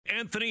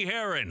Anthony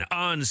Herron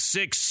on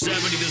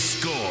 670 The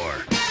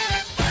Score.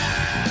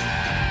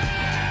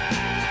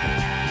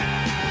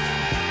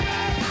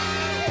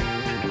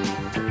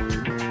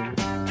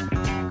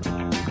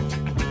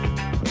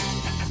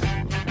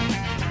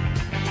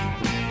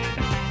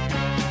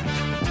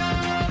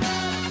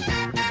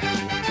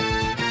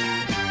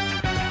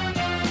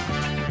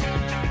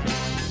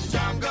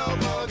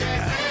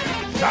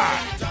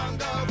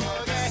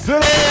 For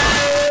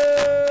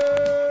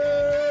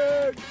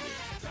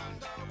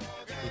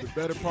the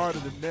better part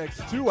of the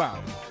next 2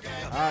 hours,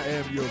 I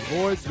am your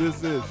voice.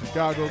 This is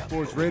Chicago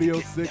Sports Radio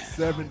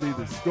 670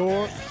 The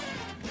Score.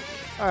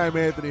 I am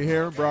Anthony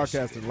Herron,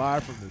 broadcasting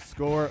live from the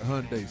Score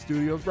Hyundai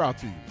Studios, brought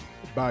to you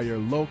by your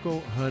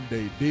local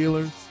Hyundai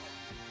dealers.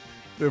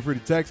 Feel free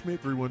to text me,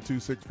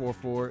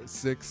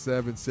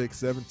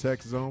 312-644-6767.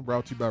 Text Zone,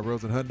 brought to you by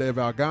Rosen Hyundai of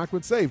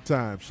Algonquin. Save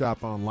time.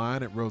 Shop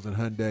online at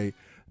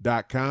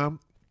rosenhyundai.com.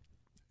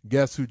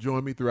 Guests who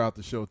join me throughout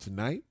the show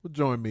tonight will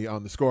join me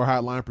on the Score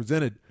Hotline,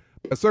 presented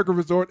by Circa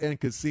Resort and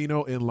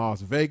Casino in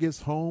Las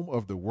Vegas, home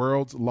of the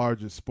world's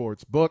largest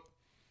sports book.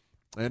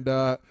 And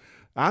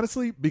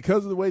honestly,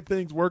 because of the way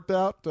things worked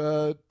out,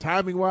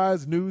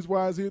 timing-wise,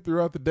 news-wise here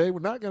throughout the day, we're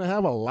not going to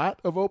have a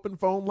lot of open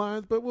phone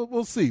lines, but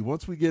we'll see.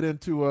 Once we get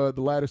into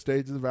the latter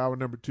stages of hour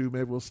number 2,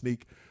 maybe we'll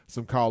sneak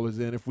some callers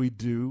in. If we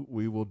do,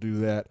 we will do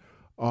that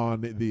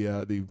on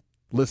the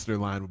listener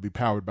line. Will be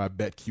powered by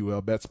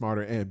BetQL, Bet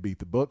Smarter, and Beat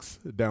the Books.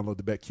 Download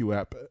the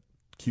BetQL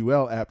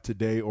app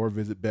today or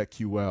visit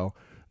BetQL.com.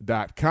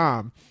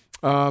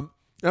 I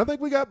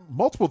think we got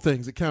multiple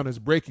things that count as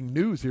breaking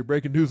news here.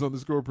 Breaking news on the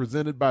Score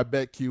presented by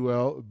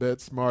BetQL, Bet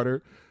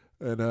Smarter,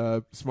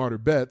 and Smarter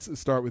Bets.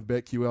 Start with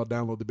BetQL.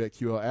 Download the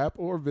BetQL app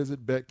or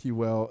visit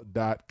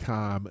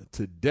BetQL.com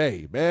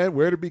today. Man,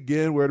 where to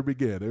begin?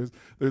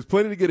 There's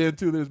plenty to get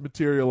into. There's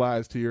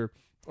materialized here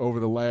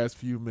over the last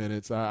few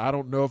minutes. I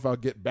don't know if I'll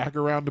get back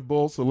around the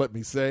Bulls, so let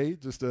me say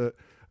just a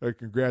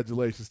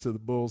congratulations to the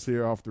Bulls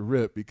here off the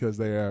rip, because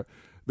they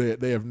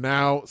have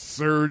now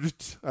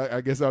surged.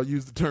 I guess I'll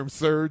use the term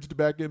surged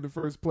back into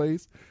first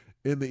place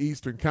in the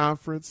Eastern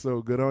Conference.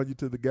 So good on you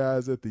to the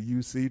guys at the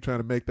UC trying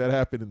to make that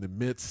happen in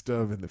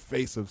the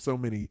face of so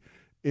many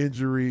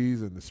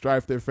injuries and the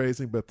strife they're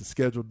facing. But the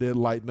schedule did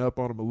lighten up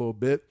on them a little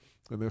bit,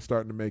 and they're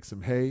starting to make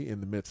some hay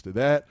in the midst of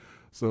that.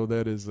 So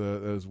that is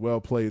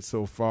well played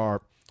so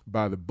far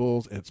by the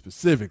Bulls, and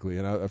specifically,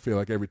 and I feel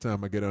like every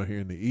time I get on here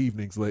in the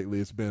evenings lately,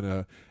 it's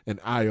been an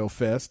IO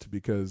fest,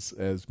 because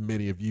as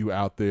many of you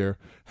out there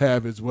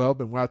have as well,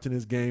 been watching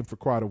his game for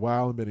quite a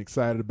while and been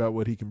excited about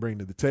what he can bring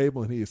to the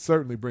table, and he is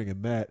certainly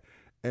bringing that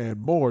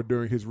and more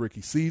during his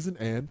rookie season,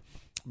 and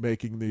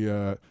making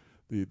the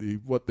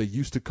what they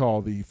used to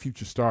call the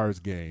Future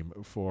Stars game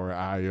for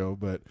IO,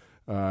 but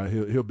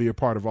he'll be a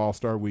part of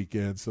All-Star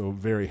Weekend, so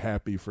very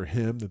happy for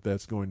him that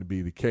that's going to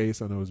be the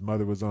case. I know his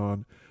mother was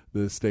on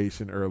the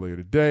station earlier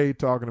today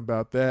talking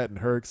about that and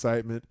her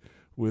excitement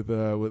with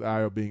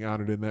Io being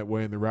honored in that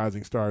way in the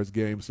Rising Stars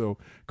game. So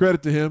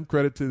credit to him,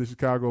 credit to the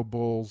Chicago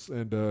Bulls,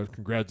 and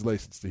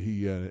congratulations to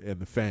he and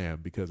the fam,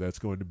 because that's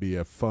going to be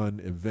a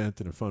fun event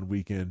and a fun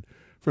weekend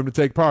for him to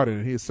take part in,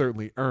 and he has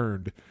certainly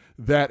earned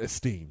that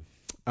esteem.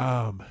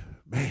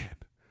 Man.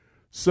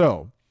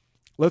 So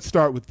let's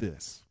start with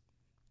this.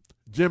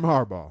 Jim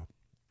Harbaugh.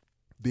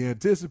 The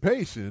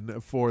anticipation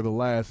for the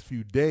last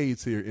few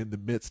days here, in the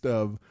midst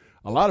of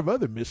a lot of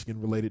other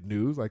Michigan-related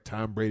news, like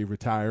Tom Brady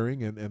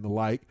retiring and the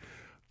like,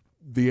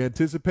 the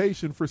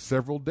anticipation for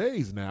several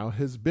days now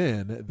has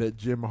been that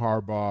Jim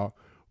Harbaugh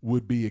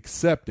would be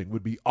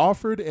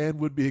offered and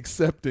would be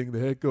accepting the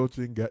head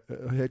coaching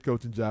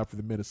job for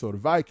the Minnesota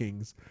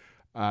Vikings.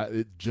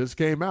 It just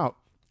came out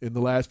in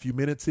the last few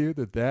minutes here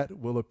that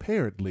will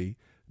apparently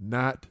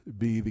not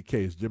be the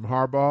case. Jim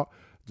Harbaugh,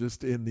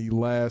 just in the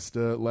last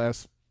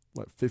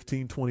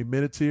 15, 20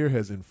 minutes here,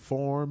 has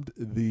informed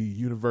the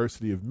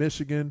University of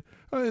Michigan,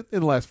 in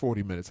the last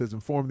 40 minutes, has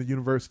informed the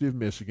University of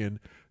Michigan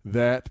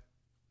that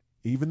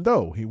even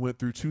though he went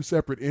through 2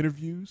 separate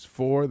interviews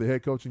for the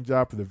head coaching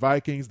job for the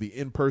Vikings, the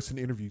in-person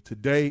interview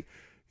today,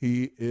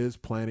 he is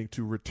planning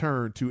to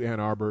return to Ann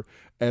Arbor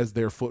as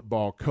their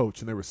football coach.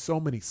 And there were so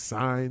many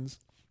signs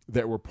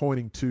that were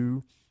pointing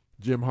to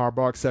Jim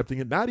Harbaugh accepting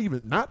it, not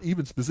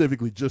even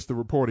specifically just the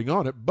reporting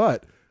on it,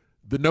 but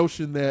the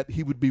notion that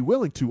he would be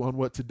willing to on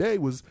what today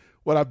was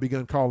what I've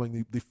begun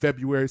calling the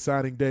February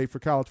signing day for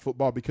college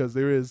football, because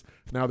there's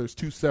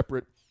 2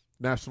 separate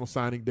national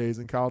signing days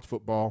in college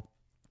football.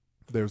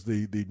 There's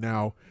the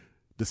now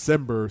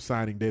December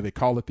signing day. They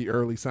call it the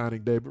early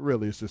signing day, but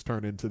really it's just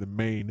turned into the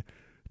main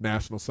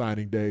national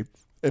signing day.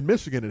 And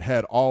Michigan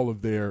had all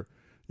of their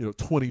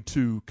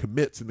 22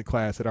 commits in the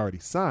class had already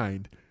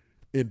signed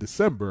in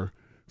December.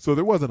 So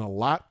there wasn't a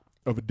lot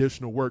of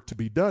additional work to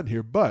be done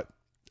here, but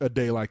a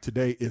day like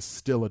today is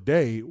still a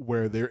day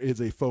where there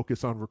is a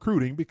focus on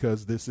recruiting,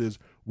 because this is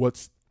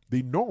what's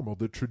the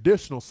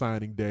traditional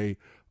signing day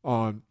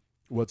on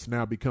what's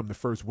now become the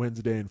first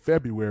Wednesday in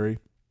February.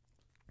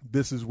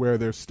 This is where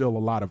there's still a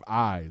lot of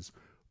eyes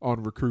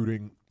on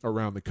recruiting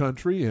around the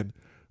country, and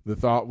the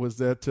thought was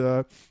that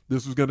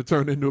this was going to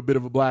turn into a bit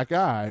of a black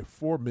eye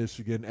for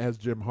Michigan as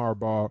Jim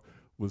Harbaugh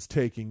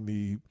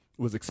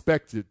was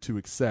expected to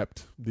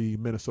accept the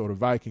Minnesota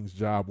Vikings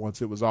job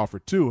once it was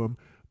offered to him.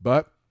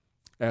 But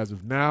as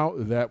of now,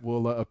 that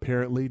will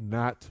apparently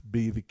not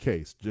be the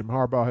case. Jim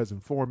Harbaugh has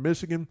informed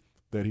Michigan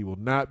that he will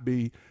not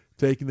be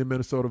taking the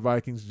Minnesota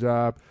Vikings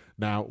job.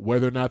 Now,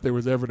 whether or not there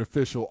was ever an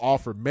official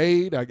offer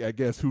made, I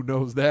guess who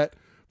knows that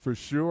for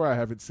sure. I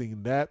haven't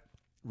seen that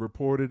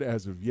reported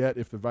as of yet,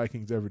 if the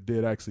Vikings ever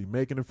did actually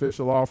make an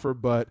official offer.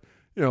 But,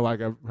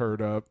 like I've heard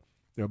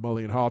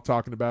Mully and Hall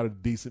talking about it a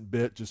decent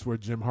bit, just where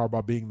Jim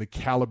Harbaugh being the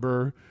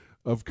caliber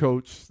of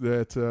coach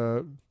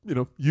that,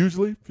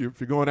 usually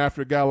if you're going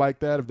after a guy like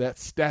that, of that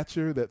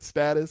stature, that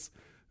status,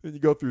 then you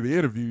go through the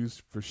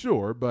interviews for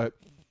sure. But,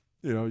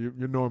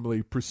 you're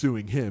normally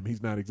pursuing him.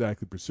 He's not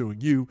exactly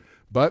pursuing you.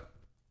 But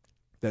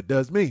that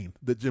does mean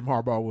that Jim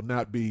Harbaugh will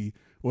not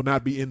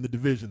be in the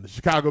division. The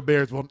Chicago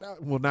Bears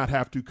will not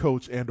have to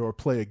coach and or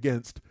play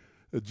against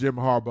the Jim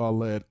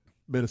Harbaugh-led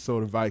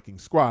Minnesota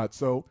Vikings squad.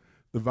 So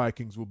the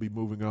Vikings will be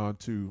moving on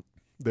to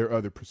their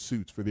other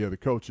pursuits for the other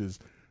coaches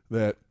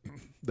that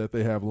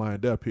they have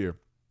lined up here.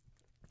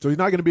 So he's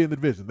not going to be in the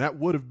division. That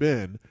would have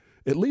been,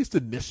 at least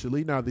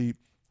initially, now the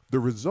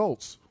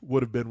results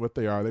would have been what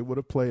they are. They would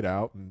have played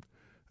out, and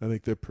I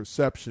think the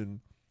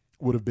perception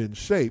would have been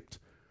shaped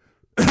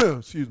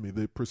excuse me,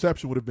 the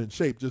perception would have been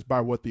shaped just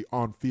by what the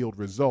on-field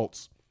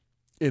results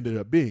ended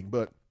up being.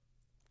 But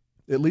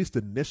at least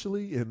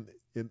initially,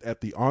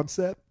 at the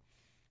onset,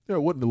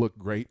 it wouldn't have looked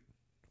great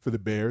for the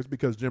Bears,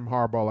 because Jim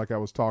Harbaugh, like I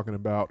was talking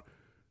about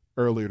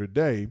earlier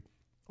today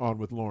on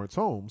with Lawrence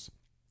Holmes,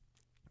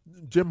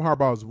 Jim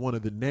Harbaugh is one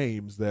of the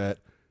names that,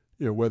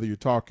 whether you're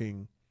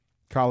talking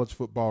college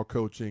football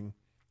coaching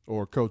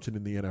or coaching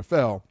in the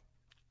NFL,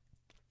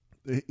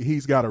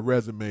 he's got a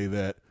resume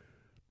that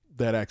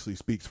actually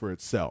speaks for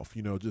itself,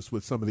 just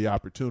with some of the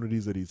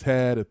opportunities that he's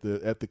had at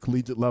the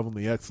collegiate level and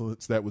the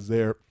excellence that was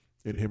there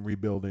in him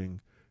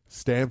rebuilding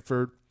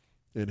Stanford,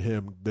 in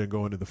him then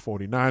going to the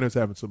 49ers,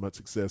 having so much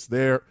success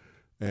there.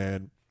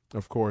 And,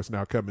 of course,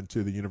 now coming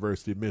to the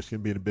University of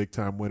Michigan, being a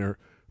big-time winner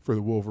for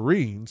the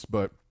Wolverines,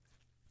 but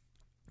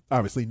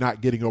obviously not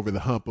getting over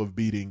the hump of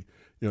beating,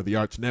 the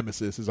arch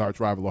nemesis, his arch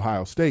rival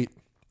Ohio State,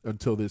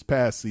 until this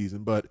past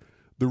season. But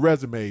the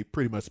resume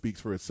pretty much speaks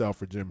for itself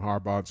for Jim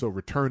Harbaugh. And so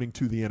returning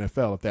to the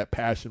NFL, if that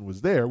passion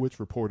was there, which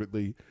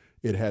reportedly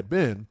it had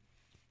been,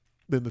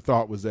 then the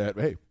thought was that,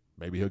 hey,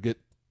 maybe he'll get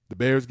the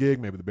Bears gig,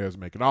 maybe the Bears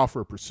will make an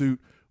offer, a pursuit,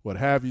 what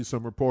have you.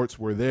 Some reports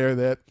were there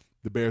that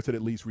the Bears had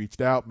at least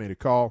reached out, made a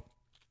call.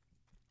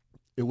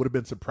 It would have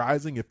been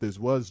surprising if this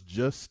was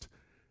just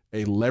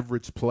a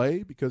leverage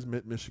play, because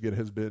Michigan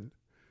has been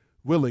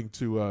willing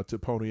to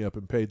pony up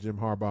and pay Jim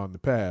Harbaugh in the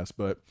past.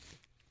 But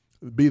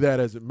be that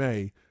as it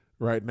may,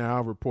 right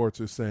now, reports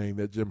are saying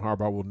that Jim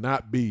Harbaugh will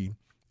not be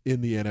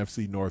in the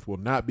NFC North, will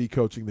not be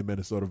coaching the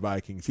Minnesota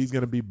Vikings. He's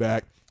going to be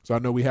back. So I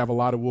know we have a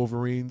lot of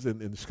Wolverines in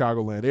the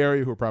Chicagoland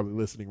area who are probably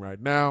listening right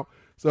now.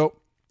 So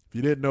if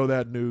you didn't know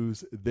that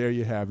news, there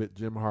you have it.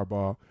 Jim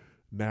Harbaugh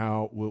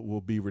now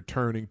will be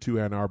returning to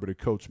Ann Arbor to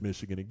coach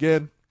Michigan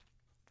again.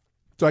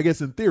 So I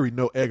guess in theory,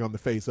 no egg on the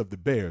face of the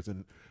Bears.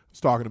 And I was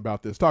talking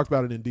about this, talked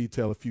about it in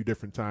detail a few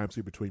different times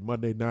here between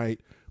Monday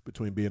night,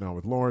 between being on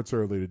with Lawrence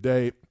earlier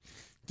today.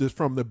 Just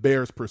from the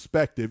Bears'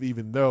 perspective,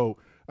 even though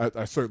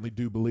I certainly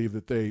do believe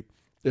that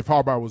if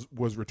Harbaugh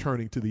was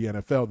returning to the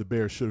NFL, the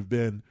Bears should have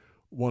been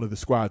one of the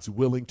squads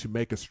willing to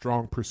make a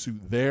strong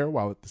pursuit there,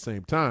 while at the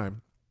same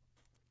time,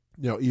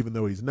 even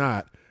though he's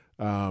not,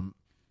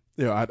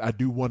 I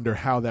do wonder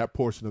how that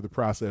portion of the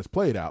process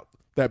played out.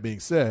 That being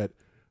said,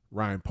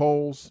 Ryan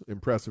Poles,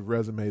 impressive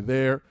resume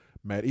there.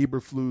 Matt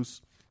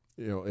Eberflus,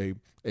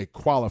 a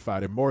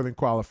qualified, a more than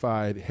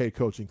qualified head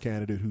coaching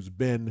candidate who's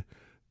been,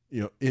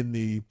 in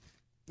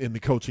the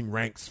coaching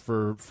ranks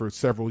for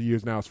several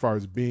years now, as far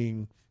as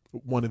being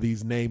one of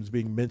these names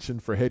being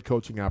mentioned for head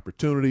coaching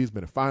opportunities,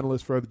 been a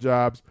finalist for other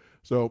jobs.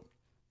 So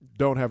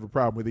don't have a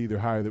problem with either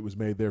hire that was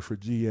made there for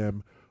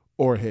GM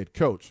or head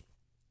coach.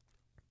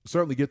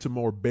 Certainly get to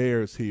more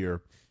Bears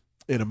here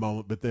in a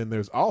moment, but then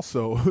there's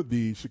also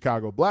the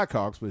Chicago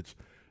Blackhawks, which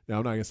I'm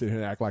not going to sit here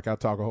and act like I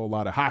talk a whole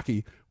lot of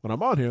hockey when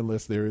I'm on here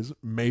unless there is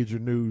major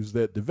news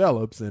that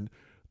develops, and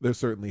there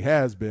certainly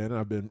has been.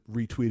 I've been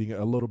retweeting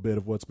a little bit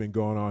of what's been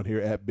going on here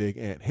at Big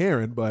Ant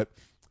Heron, but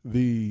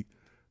the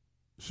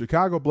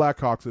Chicago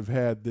Blackhawks have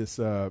had this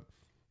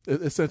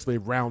essentially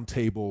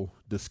roundtable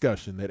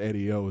discussion that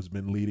Eddie O has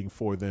been leading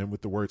for them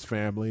with the Wirtz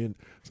family and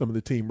some of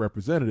the team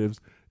representatives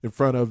in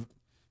front of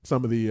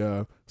some of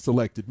the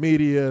selected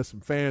media,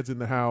 some fans in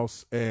the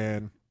house,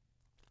 and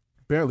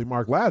apparently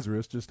Mark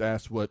Lazarus just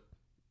asked what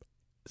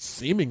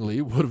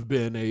seemingly would have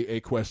been a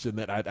question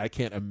that I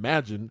can't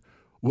imagine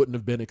wouldn't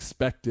have been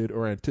expected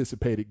or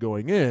anticipated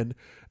going in,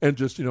 and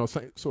just,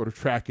 sort of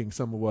tracking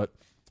some of what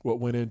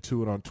went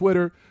into it on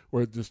Twitter.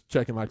 We're just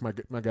checking, like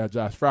my guy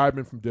Josh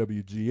Friedman from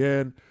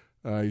WGN.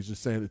 He's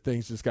just saying that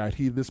things just got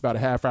heated. This about a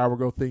half hour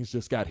ago, things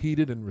just got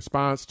heated in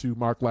response to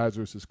Mark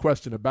Lazarus's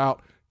question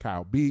about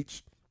Kyle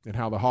Beach. and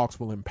how the Hawks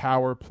will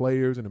empower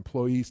players and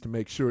employees to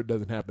make sure it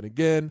doesn't happen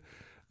again.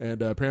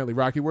 And apparently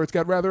Rocky Wirtz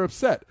got rather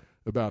upset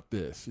about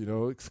this,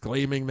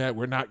 exclaiming that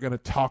we're not going to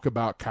talk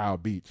about Kyle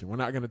Beach and we're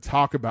not going to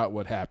talk about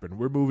what happened.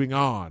 We're moving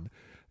on.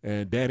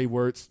 And Danny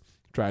Wirtz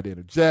tried to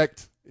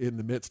interject in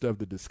the midst of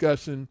the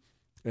discussion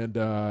and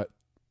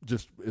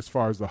just as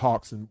far as the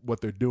Hawks and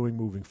what they're doing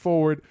moving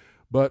forward.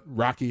 But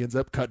Rocky ends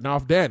up cutting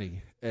off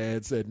Danny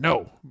and said,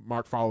 no.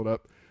 Mark followed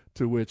up,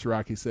 to which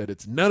Rocky said,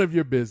 it's none of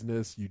your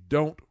business. You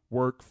don't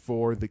work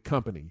for the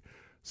company.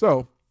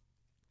 So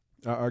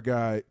our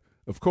guy,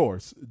 of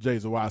course, Jay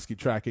Zawaski,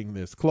 tracking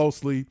this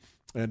closely.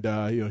 And,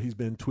 he's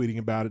been tweeting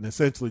about it and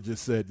essentially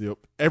just said,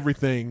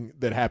 everything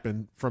that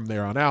happened from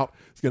there on out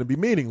is going to be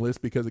meaningless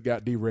because it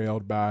got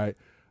derailed by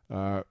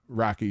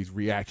Rocky's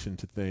reaction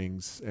to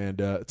things. And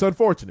it's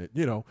unfortunate,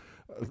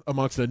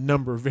 amongst a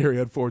number of very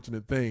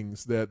unfortunate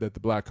things that the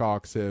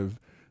Blackhawks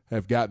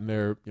have gotten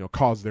their,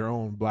 caused their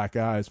own black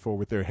eyes for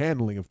with their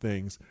handling of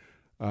things.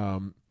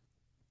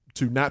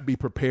 To not be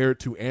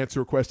prepared to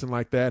answer a question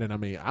like that. And I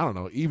mean, I don't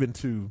know, even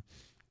to,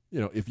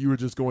 if you were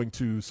just going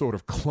to sort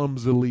of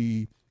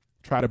clumsily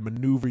try to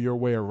maneuver your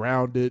way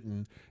around it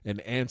and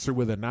answer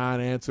with a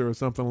non-answer or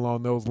something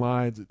along those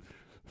lines, it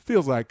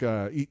feels like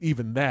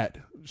even that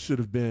should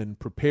have been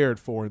prepared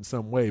for in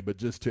some way. But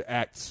just to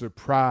act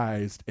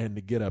surprised and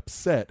to get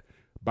upset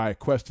by a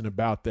question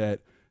about that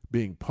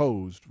being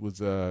posed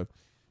was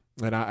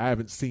and I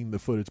haven't seen the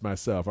footage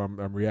myself.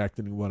 I'm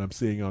reacting to what I'm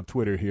seeing on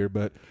Twitter here,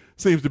 but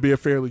seems to be a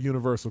fairly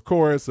universal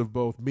chorus of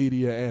both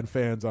media and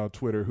fans on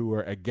Twitter who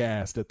are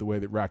aghast at the way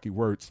that Rocky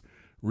Wirtz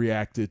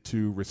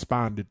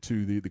responded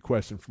to the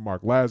question from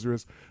Mark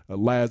Lazarus.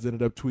 Laz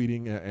ended up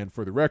tweeting, and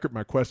for the record,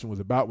 my question was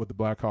about what the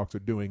Blackhawks are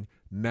doing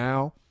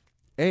now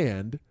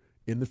and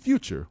in the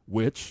future,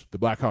 which the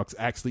Blackhawks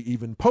actually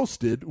even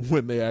posted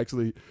when they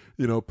actually,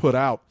 put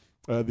out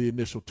the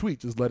initial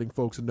tweet, just letting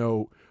folks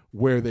know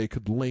where they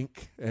could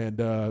link and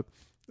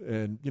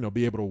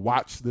be able to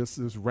watch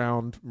this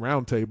round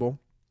table.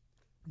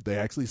 They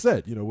actually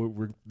said,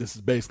 this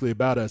is basically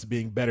about us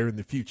being better in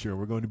the future.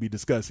 We're going to be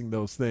discussing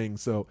those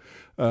things. So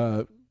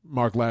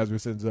Mark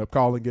Lazarus ends up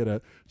calling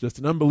it just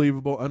an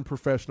unbelievable,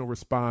 unprofessional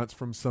response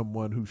from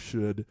someone who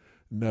should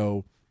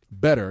know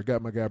better. I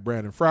got my guy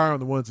Brandon Fryer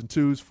on the ones and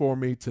twos for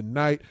me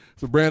tonight.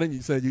 So Brandon,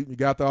 you said you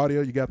got the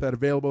audio, you got that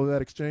available in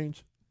that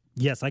exchange?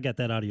 Yes, I got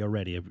that audio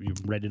ready. Are you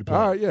ready to play?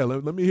 All right, yeah.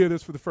 Let me hear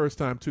this for the first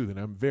time, too, then.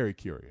 I'm very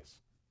curious.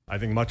 I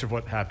think much of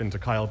what happened to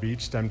Kyle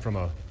Beach stemmed from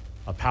a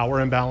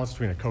power imbalance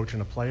between a coach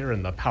and a player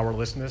and the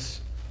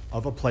powerlessness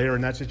of a player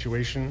in that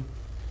situation.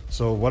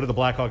 So what are the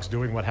Blackhawks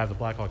doing? What have the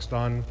Blackhawks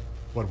done?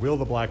 What will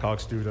the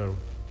Blackhawks do to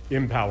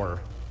empower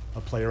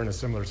a player in a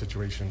similar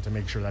situation to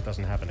make sure that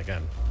doesn't happen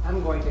again?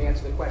 I'm going to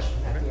answer the question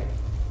at the end.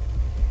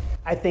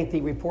 I think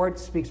the report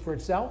speaks for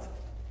itself.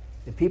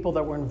 The people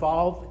that were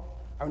involved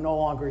are no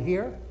longer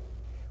here.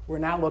 We're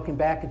not looking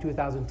back at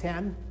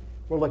 2010.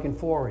 We're looking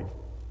forward.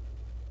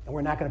 And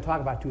we're not going to talk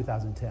about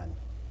 2010.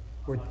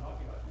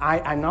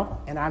 I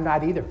know, and I'm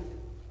not either.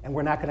 And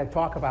we're not going to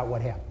talk about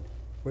what happened.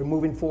 We're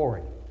moving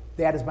forward.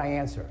 That is my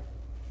answer.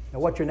 Now,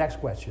 what's your next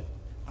question?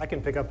 I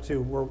can pick up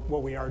to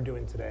what we are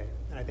doing today.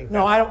 And I think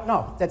no, I don't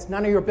know. That's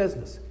none of your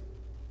business.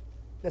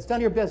 That's none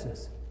of your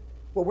business.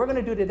 What we're going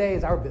to do today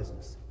is our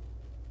business.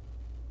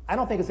 I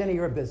don't think it's any of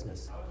your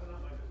business.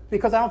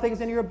 Because I don't think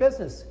it's any of your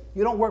business.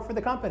 You don't work for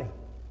the company.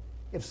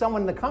 If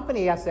someone in the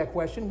company asks that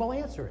question, we'll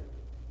answer it.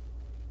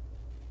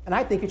 And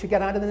I think you should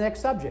get on to the next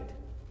subject.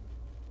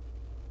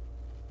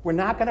 We're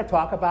not going to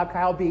talk about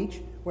Kyle Beach.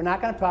 We're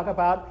not going to talk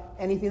about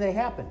anything that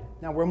happened.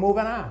 Now, we're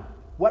moving on.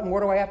 What more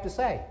do I have to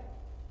say?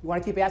 You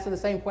want to keep asking the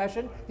same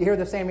question? You hear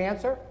the same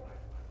answer?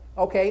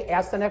 Okay,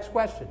 ask the next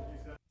question.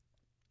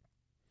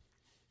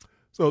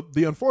 So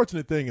the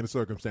unfortunate thing in a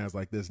circumstance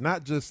like this,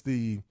 not just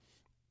the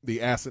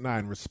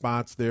asinine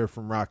response there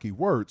from Rocky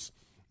Wirtz,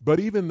 but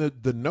even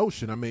the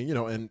notion, I mean,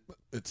 and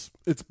it's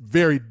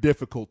very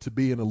difficult to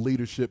be in a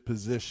leadership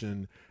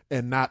position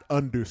and not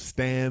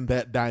understand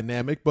that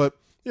dynamic. But,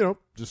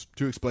 just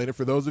to explain it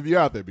for those of you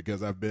out there,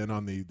 because I've been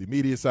on the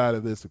media side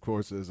of this, of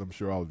course, as I'm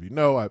sure all of you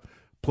know, I've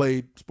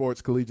played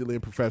sports collegiately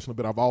and professionally,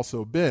 but I've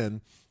also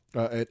been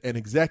an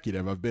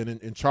executive. I've been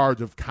in charge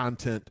of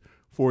content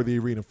for the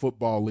Arena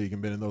Football League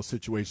and been in those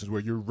situations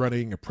where you're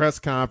running a press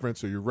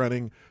conference or you're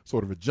running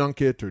sort of a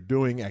junket or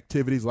doing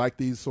activities like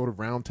these sort of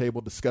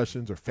roundtable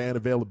discussions or fan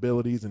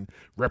availabilities and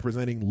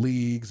representing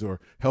leagues or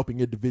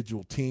helping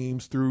individual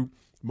teams through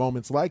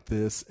moments like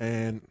this.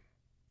 And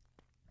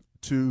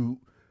to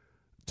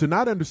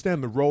not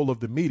understand the role of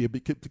the media,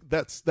 because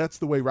that's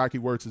the way Rocky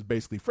Wirtz is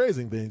basically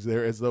phrasing things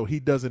there, as though he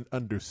doesn't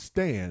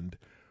understand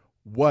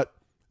what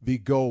the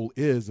goal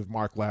is of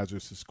Mark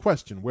Lazarus's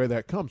question, where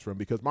that comes from,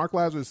 because Mark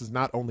Lazarus is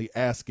not only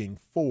asking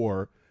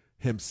for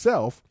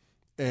himself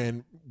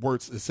and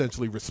Wirtz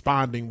essentially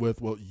responding with,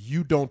 well,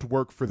 you don't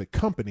work for the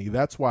company,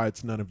 that's why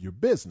it's none of your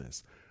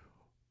business.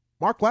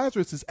 Mark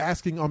Lazarus is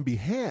asking on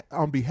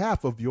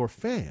behalf of your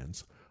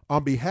fans,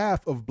 on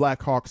behalf of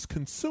Blackhawks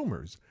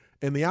consumers,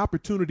 and the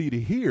opportunity to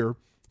hear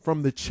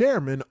from the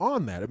chairman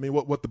on that. I mean,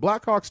 what the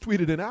Blackhawks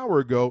tweeted an hour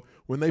ago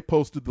when they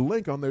posted the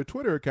link on their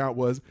Twitter account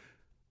was,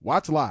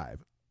 watch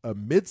live, a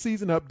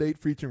midseason update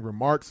featuring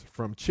remarks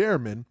from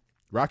chairman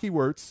Rocky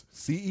Wirtz,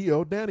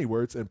 CEO Danny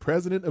Wirtz, and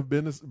president of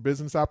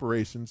business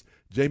operations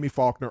Jamie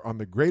Faulkner on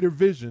the greater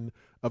vision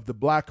of the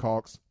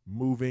Blackhawks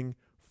moving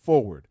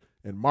forward.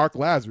 And Mark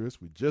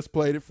Lazarus, we just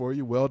played it for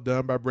you, well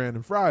done by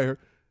Brandon Fryer,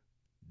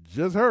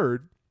 just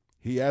heard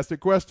he asked a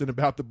question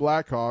about the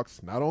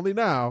Blackhawks, not only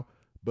now,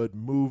 but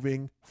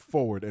moving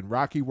forward. And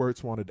Rocky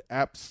Wirtz wanted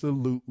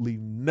absolutely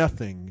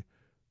nothing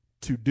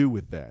to do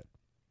with that.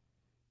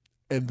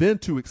 And then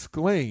to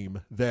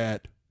exclaim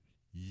that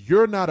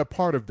you're not a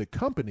part of the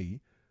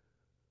company,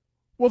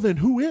 well, then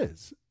who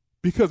is?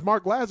 Because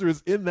Mark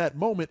Lazarus in that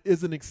moment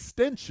is an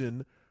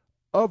extension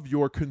of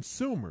your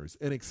consumers,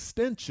 an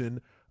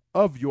extension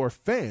of your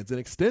fans, an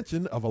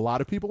extension of a lot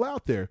of people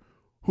out there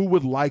who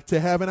would like to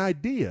have an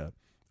idea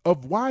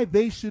of why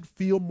they should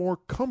feel more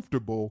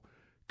comfortable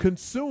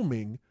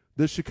consuming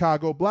the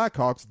Chicago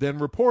Blackhawks than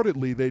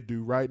reportedly they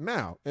do right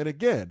now. And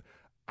again,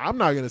 I'm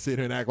not going to sit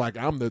here and act like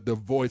I'm the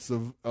voice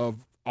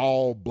of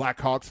all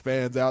Blackhawks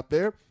fans out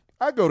there.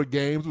 I go to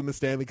games when the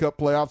Stanley Cup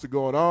playoffs are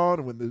going on,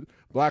 and when the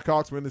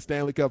Blackhawks were in the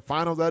Stanley Cup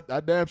finals, I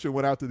damn sure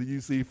went out to the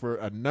UC for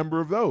a number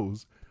of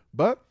those.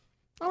 But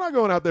I'm not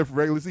going out there for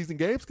regular season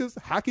games because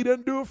hockey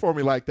doesn't do it for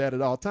me like that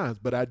at all times.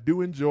 But I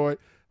do enjoy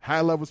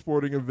high-level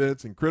sporting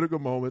events and critical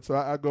moments, so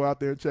I go out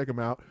there and check them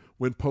out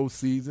when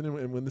postseason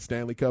and when the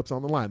Stanley Cup's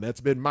on the line.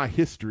 That's been my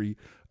history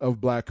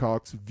of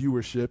Blackhawks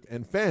viewership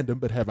and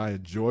fandom. But have I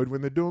enjoyed when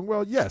they're doing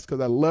well? Yes,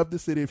 because I love the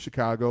city of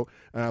Chicago,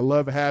 and I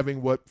love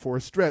having what, for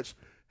a stretch,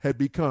 had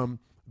become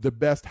the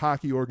best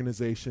hockey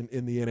organization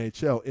in the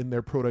NHL in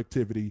their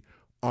productivity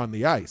on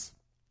the ice.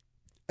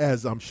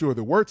 As I'm sure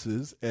the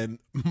Wirtzes and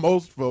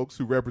most folks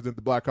who represent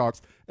the Blackhawks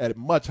at a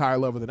much higher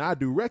level than I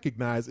do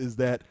recognize is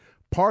that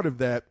part of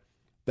that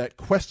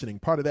questioning,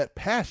 part of that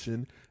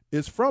passion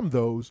is from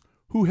those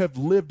who have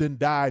lived and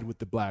died with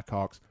the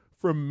Blackhawks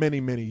for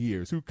many, many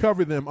years, who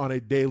cover them on a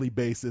daily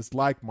basis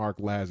like Mark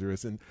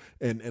Lazarus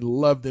and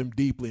love them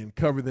deeply and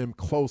cover them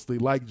closely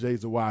like Jay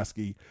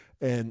Zawaski.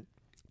 And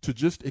to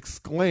just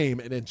exclaim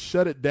and then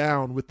shut it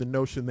down with the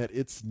notion that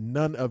it's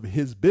none of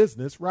his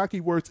business,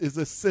 Rocky Wirtz is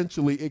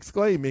essentially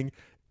exclaiming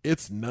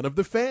it's none of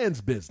the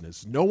fans'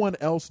 business. No one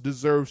else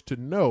deserves to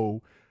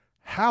know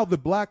how the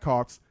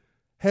Blackhawks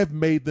have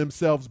made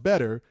themselves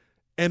better.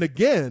 And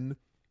again,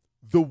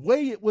 the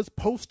way it was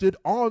posted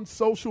on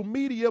social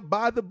media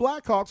by the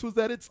Blackhawks was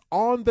that it's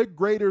on the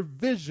greater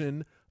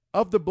vision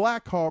of the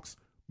Blackhawks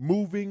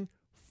moving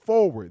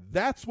forward.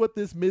 That's what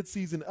this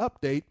midseason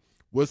update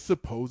was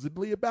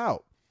supposedly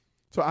about.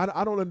 So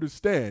I don't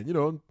understand. You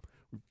know,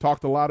 we've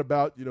talked a lot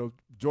about, you know,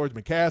 George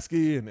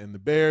McCaskey and the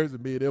Bears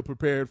and being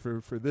ill-prepared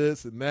for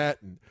this and that.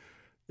 And,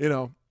 you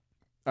know,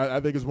 I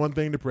think it's one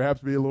thing to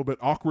perhaps be a little bit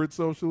awkward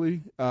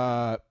socially.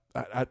 I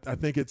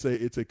think it's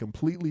a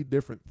completely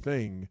different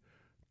thing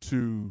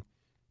to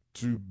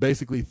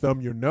basically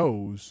thumb your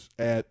nose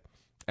at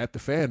the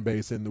fan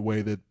base in the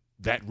way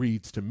that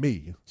reads to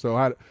me. So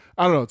I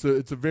don't know.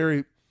 It's a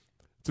very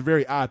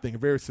odd thing, a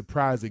very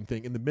surprising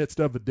thing in the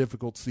midst of a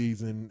difficult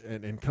season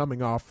and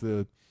coming off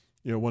the,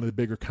 you know, one of the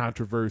bigger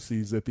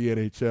controversies that the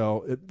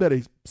NHL, that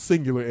a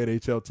singular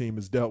NHL team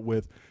has dealt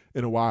with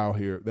in a while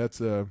here. It's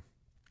the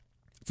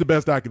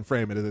best I can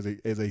frame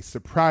it as a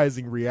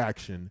surprising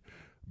reaction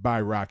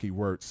by Rocky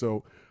Wirtz.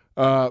 So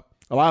a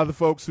lot of the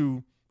folks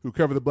who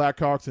cover the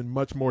Blackhawks in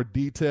much more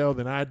detail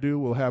than I do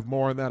will have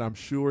more on that, I'm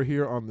sure,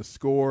 here on The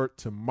Score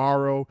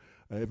tomorrow.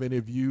 If any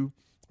of you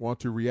want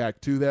to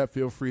react to that,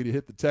 feel free to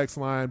hit the text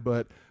line,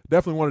 but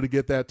definitely wanted to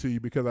get that to you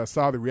because I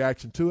saw the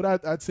reaction to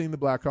it. I'd seen the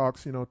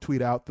Blackhawks, you know,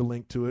 tweet out the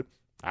link to it.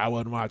 I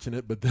wasn't watching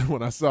it, but then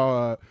when I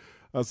saw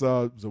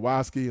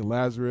Zawaski and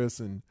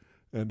Lazarus and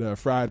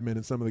Friedman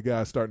and some of the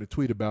guys starting to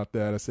tweet about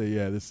that, I say,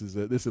 yeah, this is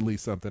at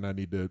least something I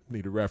need to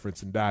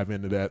reference and dive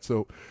into that.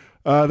 So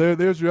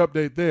there's your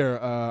update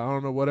there. I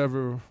don't know what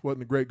in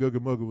the great Googa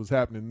Mooga was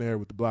happening there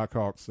with the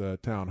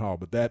Blackhawks town hall,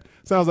 but that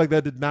sounds like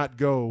that did not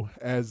go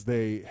as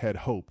they had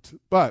hoped.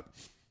 But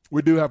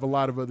we do have a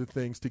lot of other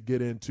things to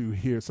get into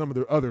here. Some of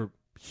the other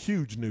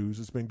huge news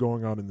that's been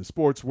going on in the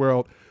sports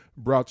world.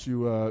 Brought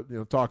you,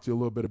 talked to you a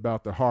little bit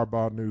about the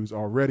Harbaugh news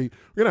already.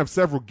 We're going to have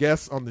several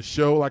guests on the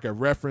show, like I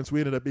referenced. We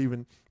ended up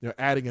even,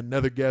 adding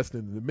another guest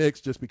into the mix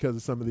just because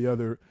of some of the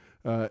other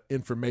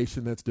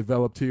information that's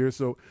developed here.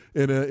 So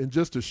in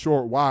just a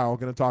short while, I'm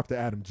going to talk to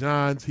Adam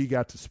Johns. He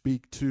got to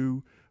speak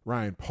to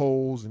Ryan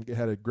Poles and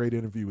had a great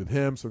interview with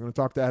him. So we're going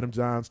to talk to Adam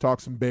Johns,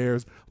 talk some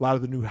Bears, a lot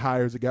of the new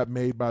hires that got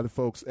made by the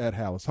folks at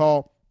Halas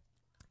Hall.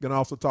 Going to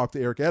also talk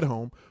to Eric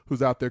Edholm,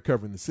 who's out there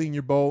covering the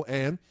Senior Bowl.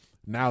 And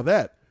now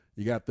that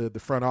you got the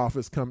front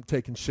office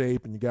taking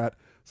shape, and you got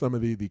some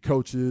of the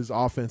coaches,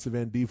 offensive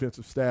and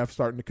defensive staff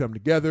starting to come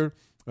together.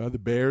 The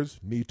Bears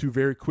need to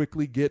very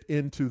quickly get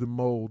into the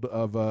mold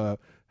of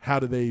how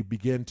do they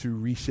begin to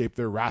reshape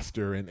their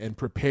roster and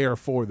prepare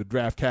for the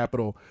draft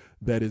capital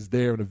that is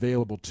there and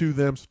available to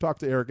them. So talk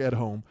to Eric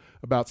Edholm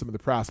about some of the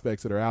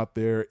prospects that are out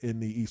there in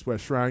the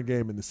East-West Shrine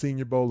Game and the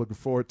Senior Bowl. Looking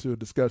forward to a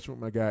discussion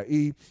with my guy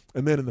E.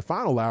 And then in the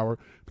final hour,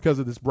 because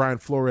of this Brian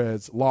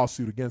Flores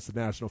lawsuit against the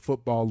National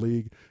Football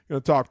League,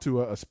 going to talk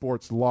to a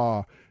sports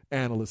law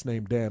analyst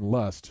named Dan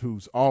Lust,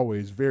 who's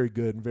always very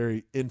good and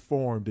very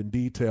informed and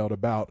detailed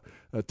about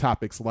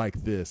topics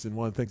like this. And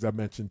one of the things I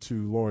mentioned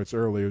to Lawrence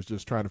earlier is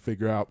just trying to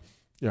figure out,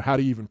 how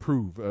do you even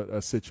prove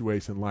a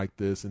situation like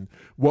this, and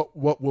what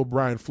will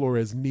Brian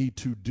Flores need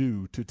to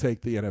do to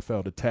take the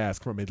NFL to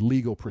task from a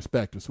legal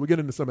perspective. So we'll get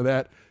into some of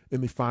that in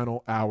the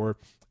final hour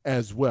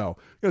as well.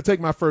 I'm going to take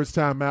my first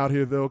time out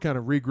here, though, kind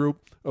of regroup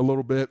a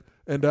little bit.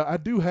 And I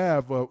do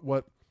have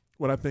what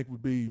I think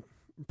would be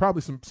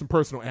probably some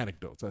personal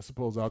anecdotes, I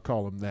suppose I'll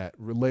call them that,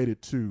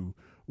 related to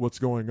what's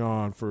going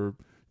on for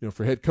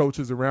head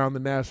coaches around the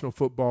National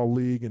Football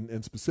League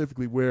and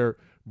specifically where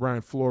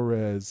Brian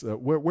Flores,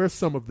 where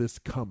some of this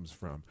comes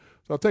from.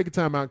 So I'll take a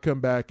time out and come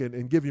back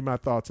and give you my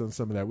thoughts on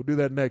some of that. We'll do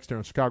that next here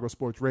on Chicago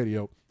Sports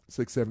Radio,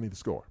 670 The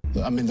Score.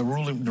 I mean, the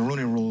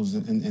Rooney Rule is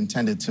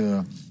intended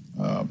to,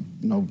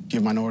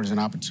 give minorities an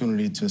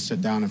opportunity to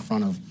sit down in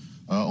front of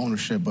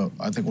ownership, but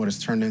I think what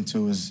it's turned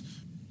into is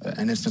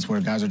an instance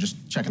where guys are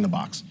just checking the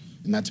box.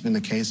 And that's been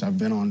the case. I've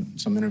been on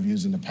some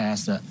interviews in the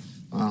past that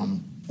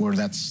where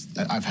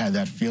I've had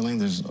that feeling.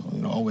 There's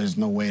always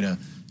no way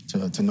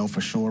to know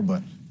for sure,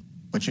 but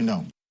you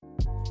know.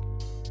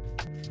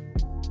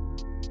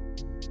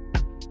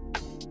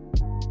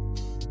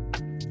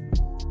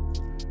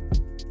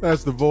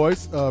 That's the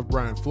voice of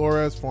Brian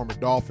Flores, former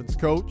Dolphins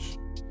coach,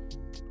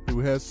 who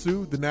has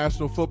sued the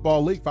National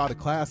Football League, filed a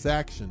class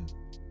action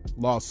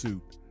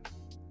lawsuit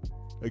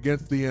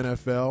against the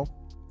NFL.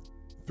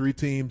 3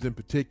 teams in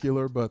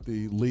particular, but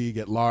the league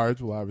at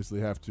large will obviously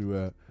have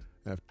to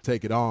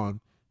take it on.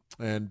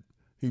 And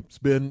he's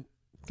been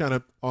kind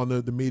of on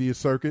the media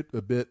circuit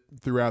a bit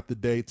throughout the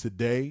day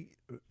today,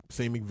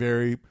 seeming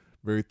very,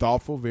 very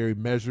thoughtful, very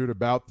measured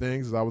about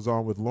things. As I was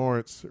on with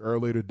Lawrence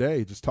earlier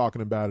today, just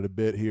talking about it a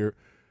bit here,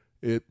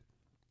 it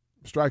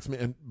strikes me.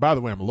 And by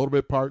the way, I'm a little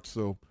bit parched,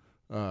 so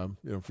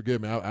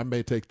forgive me. I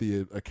may take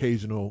the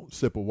occasional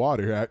sip of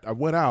water here. I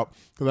went out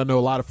because I know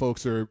a lot of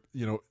folks are,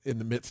 in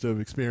the midst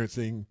of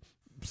experiencing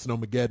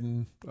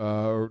Snowmageddon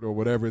or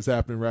whatever is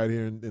happening right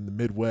here in the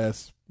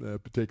Midwest,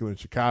 particularly in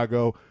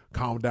Chicago.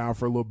 Calm down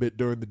for a little bit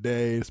during the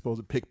day. It's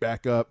supposed to pick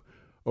back up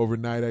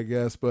overnight, I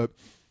guess. But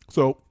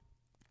so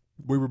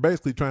we were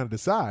basically trying to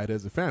decide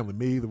as a family,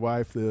 me, the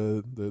wife,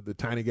 the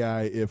tiny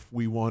guy, if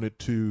we wanted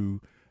to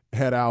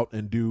head out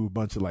and do a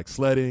bunch of like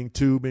sledding,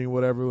 tubing,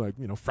 whatever, like,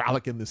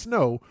 frolic in the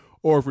snow,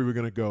 or if we were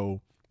going to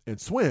go and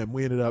swim.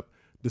 We ended up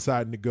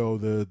deciding to go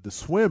the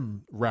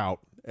swim route.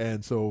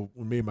 And so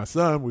when me and my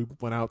son, we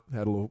went out,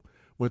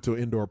 went to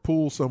an indoor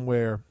pool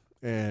somewhere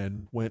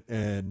and went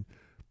and,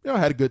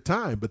 had a good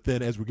time. But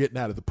then as we're getting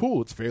out of the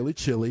pool, it's fairly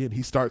chilly and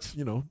he starts,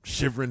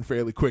 shivering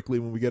fairly quickly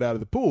when we get out of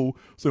the pool.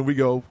 So we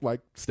go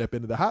step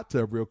into the hot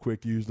tub real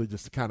quick, usually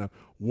just to kind of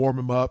warm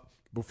him up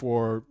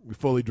before we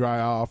fully dry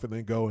off, and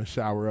then go and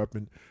shower up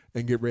and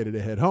get ready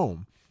to head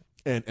home.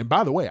 And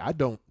by the way, I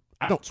don't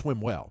swim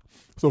well.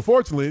 So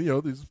fortunately,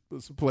 this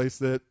is a place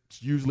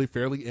that's usually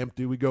fairly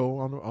empty. We go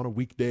on a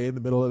weekday in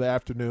the middle of the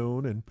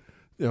afternoon, and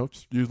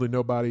it's usually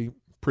nobody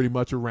pretty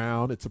much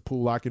around. It's a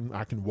pool I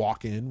can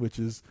walk in, which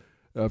is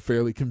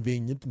fairly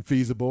convenient and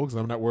feasible because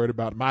I'm not worried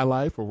about my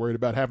life or worried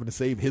about having to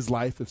save his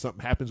life if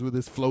something happens with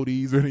his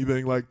floaties or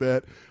anything like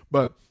that.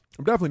 But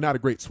I'm definitely not a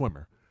great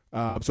swimmer.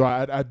 So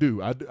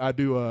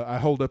I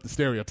hold up the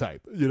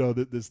stereotype,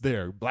 that's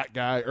there. Black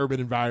guy, urban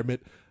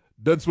environment,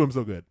 doesn't swim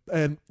so good.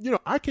 And,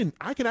 I can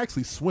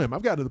actually swim.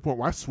 I've gotten to the point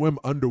where I swim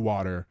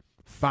underwater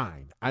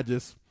fine. I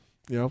just,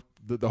 the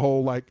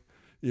whole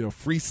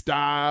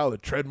freestyle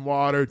and treading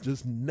water,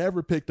 just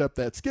never picked up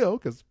that skill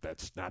because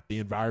that's not the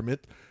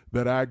environment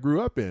that I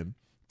grew up in.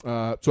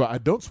 So I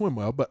don't swim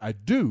well, but I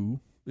do,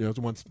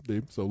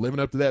 so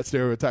living up to that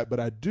stereotype, but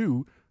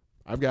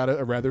I've got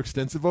a rather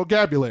extensive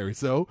vocabulary.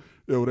 So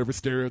whatever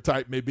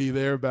stereotype may be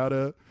there about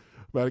a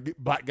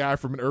black guy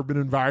from an urban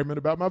environment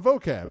about my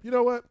vocab, you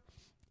know what?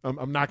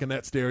 I'm knocking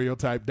that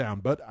stereotype down,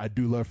 but I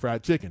do love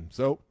fried chicken.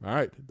 So, all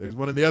right, there's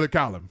one in the other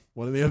column,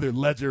 one in the other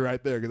ledger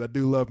right there, because I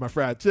do love my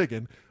fried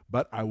chicken,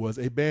 but I was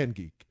a band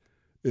geek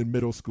in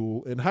middle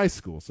school and high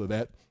school. So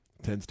that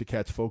tends to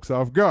catch folks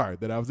off guard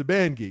that I was a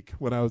band geek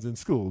when I was in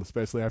school,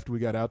 especially after we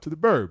got out to the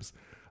burbs.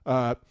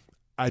 I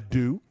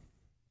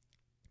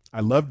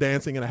love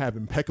dancing, and I have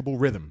impeccable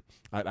rhythm.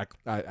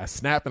 I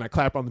snap and I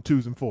clap on the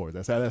 2s and 4s.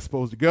 That's how that's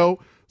supposed to go.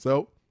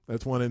 So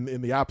that's one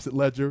in the opposite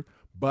ledger.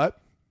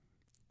 But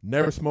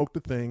never smoked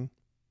a thing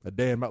a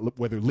day in my,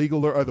 whether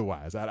legal or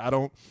otherwise. I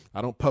don't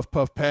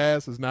puff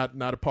pass. It's not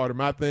a part of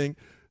my thing.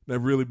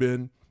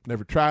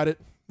 Never tried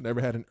it.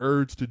 Never had an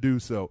urge to do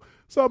so.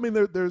 So I mean,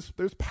 there's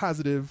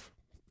positive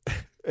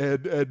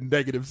and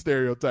negative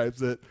stereotypes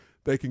that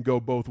they can go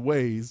both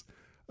ways.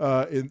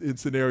 In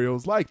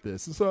scenarios like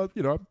this. And so,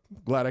 I'm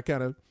glad I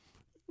kind of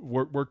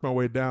worked my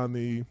way down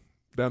the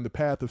down the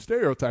path of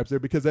stereotypes there,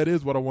 because that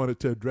is what I wanted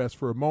to address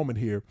for a moment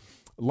here.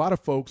 A lot of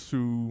folks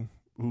who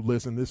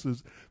listen, this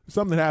is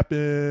something that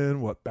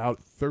happened,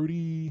 about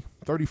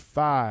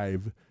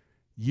 35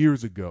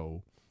 years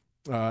ago,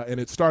 and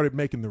it started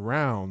making the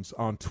rounds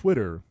on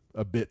Twitter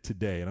a bit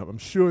today. And I'm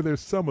sure there's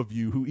some of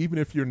you who, even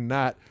if you're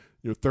not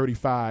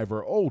 35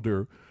 or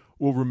older,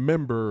 will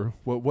remember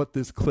what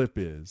this clip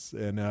is.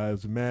 And it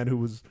was a man who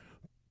was,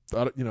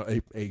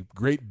 a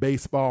great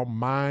baseball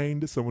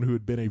mind, someone who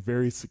had been a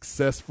very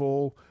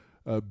successful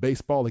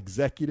baseball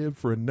executive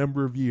for a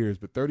number of years.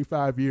 But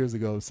 35 years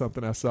ago,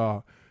 something I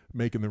saw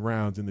making the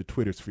rounds in the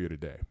Twitter sphere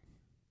today.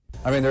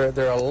 I mean,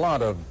 there are a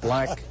lot of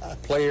black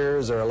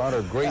players, there are a lot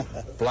of great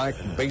black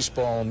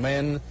baseball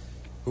men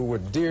who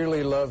would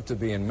dearly love to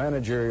be in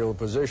managerial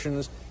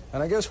positions.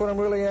 And I guess what I'm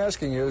really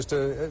asking you is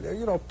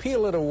to,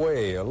 peel it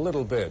away a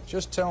little bit.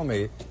 Just tell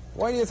me,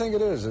 why do you think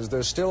it is? Is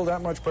there still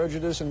that much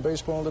prejudice in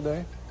baseball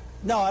today?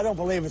 No, I don't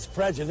believe it's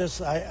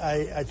prejudice.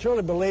 I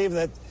truly believe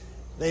that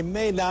they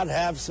may not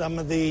have some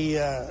of the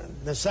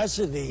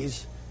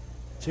necessities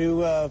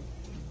to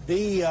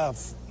be,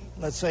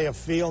 let's say, a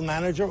field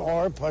manager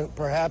or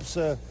perhaps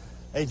a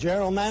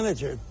general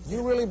manager.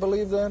 You really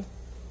believe that?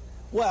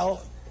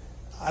 Well,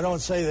 I don't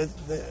say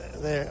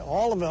that they're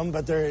all of them,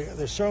 but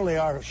they certainly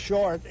are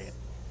short.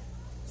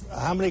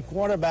 How many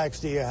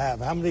quarterbacks do you have?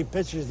 How many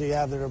pitchers do you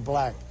have that are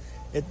black?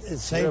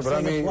 Yeah, but I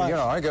mean,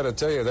 I got to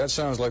tell you, that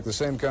sounds like the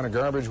same kind of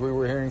garbage we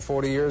were hearing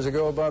 40 years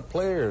ago about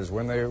players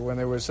when they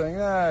were saying,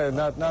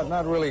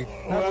 not really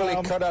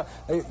cut out.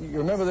 You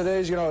remember the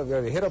days,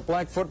 they hit a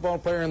black football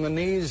player in the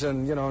knees,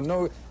 and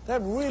no,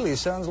 that really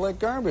sounds like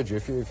garbage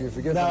if you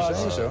forget to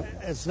say so.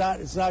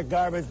 It's not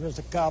garbage,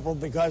 Mr. Koppel,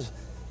 because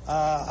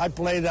I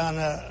played on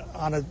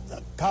a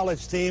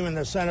college team, and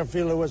the center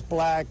fielder was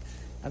black,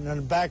 and then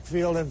the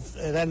backfield at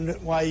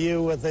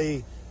NYU with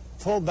the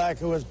fullback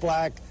who was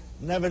black.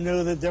 Never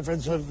knew the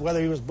difference of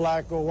whether he was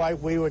black or white.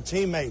 We were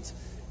teammates.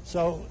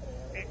 So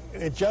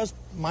it just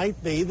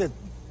might be that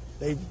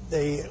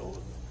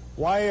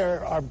why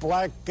are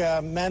black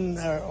men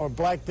or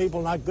black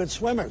people not good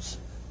swimmers?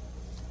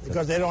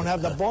 Because they don't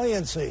have the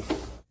buoyancy.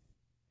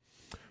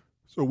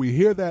 So we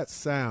hear that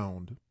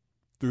sound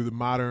through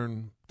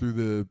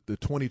the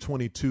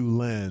 2022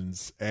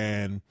 lens,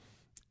 and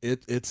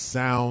it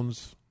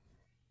sounds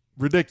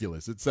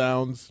ridiculous. It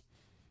sounds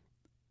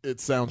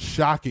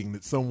shocking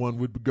that someone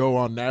would go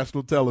on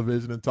national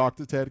television and talk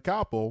to Ted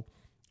Koppel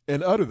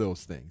and utter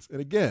those things. And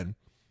again,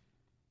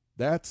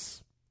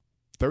 that's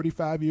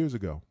 35 years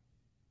ago.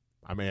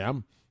 I mean,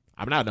 I'm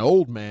not an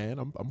old man.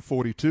 I'm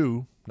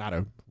 42, not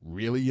a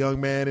really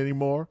young man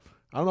anymore.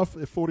 I don't know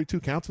if 42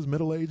 counts as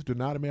middle-aged or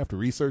not. I may have to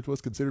research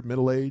what's considered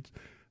middle-aged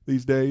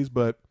these days.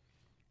 But,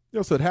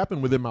 so it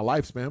happened within my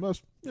lifespan. I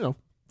was,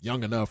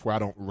 young enough where I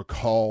don't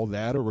recall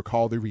that or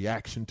recall the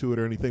reaction to it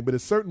or anything, but it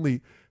certainly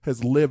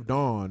has lived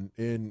on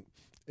in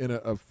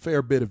a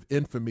fair bit of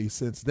infamy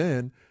since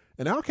then.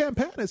 And Al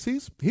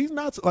Campanis, he's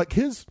not like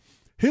his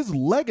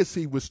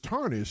legacy was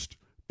tarnished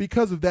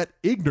because of that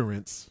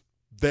ignorance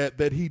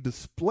that he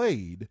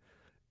displayed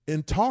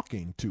in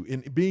talking to,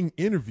 in being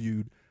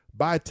interviewed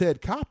by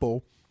Ted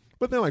Koppel.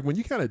 But then, like, when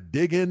you kind of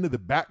dig into the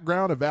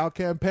background of Al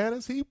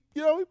Campanis, he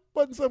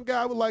wasn't some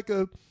guy with like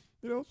a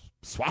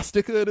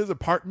swastika in his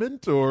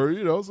apartment, or,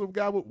 some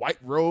guy with white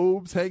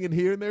robes hanging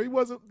here and there. He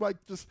wasn't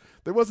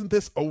there wasn't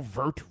this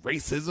overt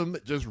racism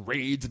that just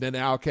raged in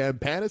Al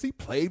Campanis. He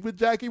played with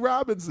Jackie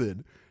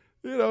Robinson.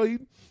 He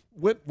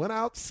went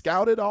out,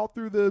 scouted all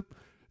through the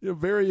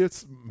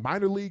various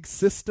minor league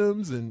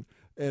systems and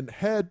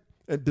had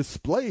and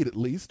displayed, at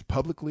least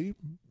publicly,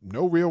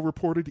 no real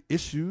reported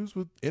issues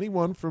with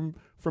anyone from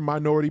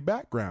minority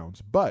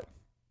backgrounds. But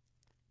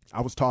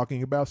I was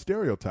talking about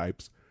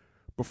stereotypes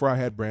before I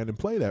had Brandon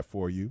play that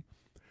for you.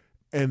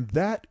 And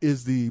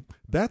that's the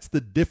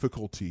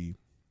difficulty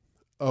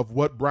of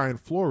what Brian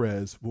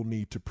Flores will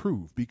need to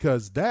prove,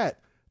 because that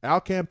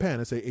Al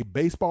Campanis, a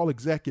baseball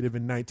executive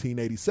in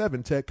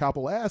 1987, Ted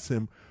Koppel asked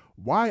him,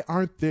 why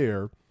aren't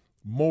there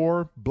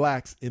more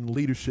blacks in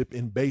leadership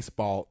in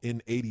baseball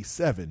in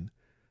 87?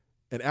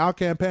 And Al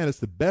Campanis,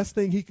 the best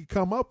thing he could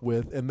come up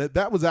with, and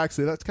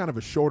that's kind of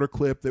a shorter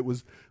clip.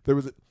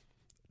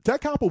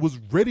 Ted Koppel was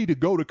ready to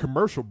go to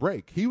commercial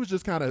break. He was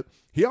just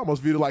he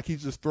almost viewed it like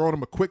he's just throwing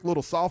him a quick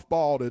little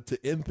softball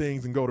to end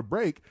things and go to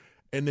break.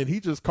 And then he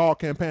just called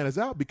Campanis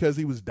out because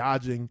he was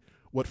dodging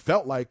what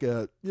felt like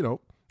an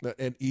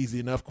easy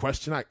enough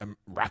question, like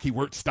Rocky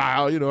Wirtz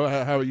style.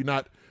 How are you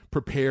not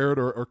prepared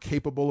or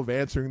capable of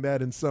answering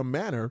that in some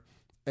manner?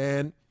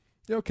 And,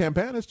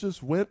 Campanis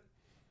just went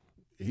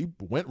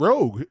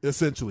rogue,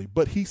 essentially.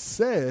 But he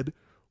said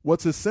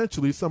what's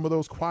essentially some of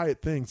those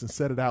quiet things and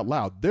said it out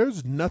loud.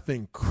 There's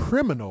nothing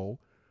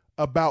criminal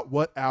about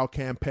what Al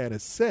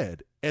Campanis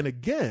said. And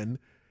again,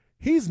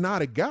 he's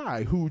not a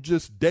guy who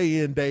just day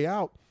in, day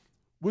out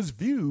was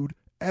viewed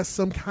as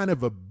some kind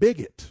of a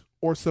bigot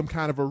or some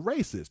kind of a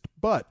racist.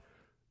 But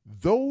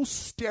those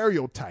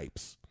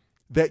stereotypes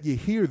that you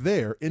hear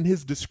there in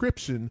his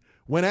description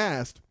when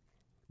asked,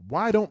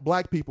 why don't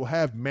black people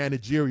have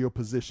managerial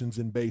positions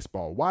in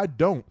baseball? Why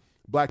don't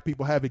black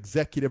people have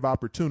executive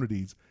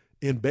opportunities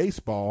in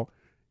baseball.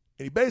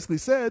 And he basically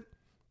said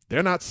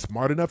they're not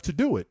smart enough to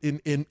do it.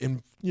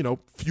 In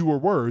fewer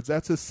words,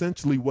 that's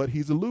essentially what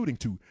he's alluding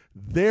to.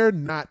 They're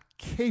not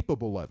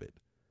capable of it.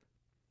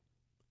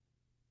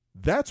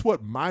 That's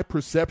what my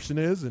perception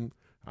is, and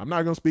I'm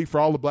not going to speak for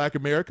all of Black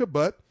America,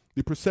 but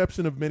the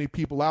perception of many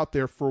people out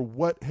there for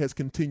what has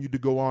continued to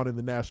go on in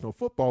the National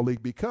Football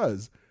League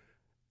because,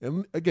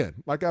 and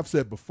again, like I've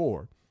said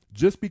before,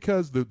 just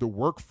because the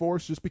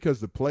workforce, just because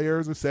the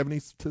players are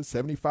 70 to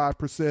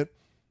 75%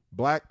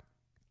 Black,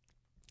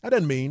 that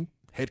doesn't mean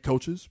head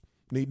coaches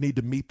need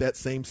to meet that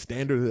same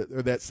standard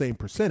or that same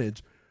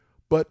percentage.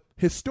 But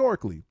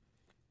historically,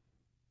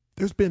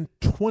 there's been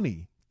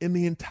 20 in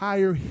the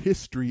entire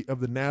history of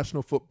the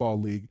National Football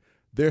League.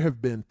 There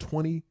have been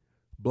 20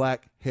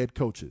 Black head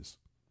coaches.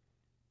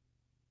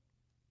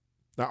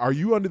 Now, are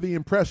you under the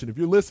impression, if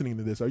you're listening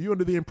to this, are you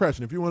under the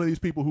impression, if you're one of these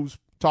people who's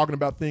talking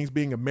about things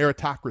being a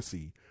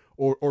meritocracy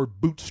or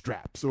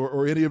bootstraps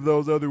or any of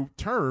those other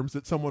terms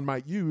that someone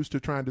might use to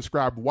try and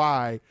describe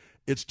why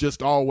it's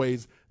just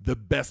always the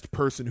best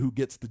person who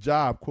gets the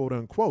job, quote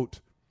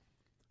unquote.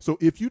 So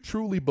if you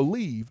truly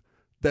believe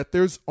that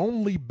there's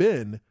only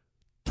been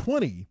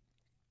 20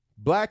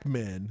 Black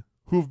men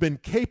who've been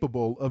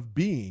capable of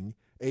being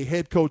a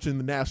head coach in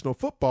the National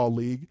Football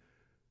League,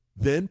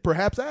 then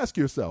perhaps ask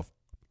yourself,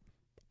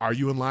 are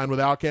you in line with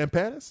Al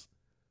Campanis?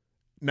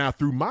 Now,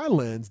 through my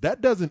lens,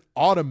 that doesn't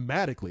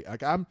automatically,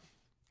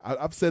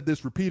 I've said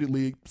this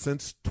repeatedly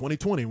since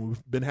 2020.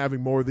 We've been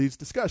having more of these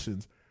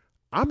discussions.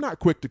 I'm not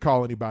quick to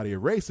call anybody a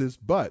racist,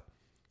 but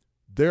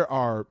there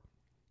are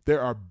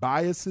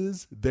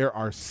biases, there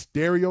are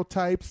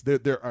stereotypes,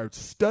 there are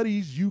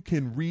studies you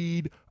can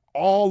read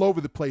all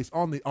over the place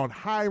on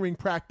hiring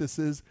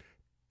practices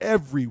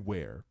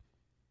everywhere,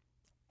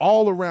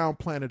 all around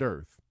planet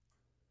Earth.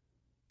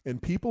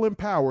 And people in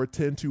power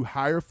tend to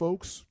hire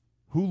folks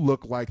who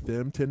look like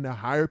them, tend to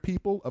hire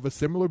people of a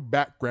similar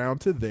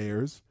background to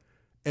theirs,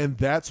 and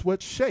that's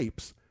what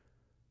shapes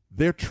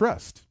their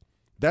trust.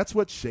 That's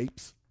what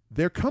shapes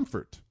their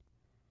comfort.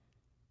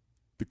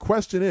 The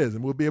question is,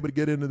 and we'll be able to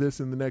get into this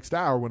in the next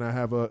hour when I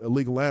have a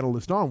legal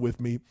analyst on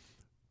with me,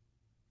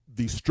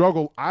 the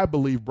struggle I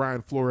believe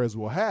Brian Flores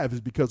will have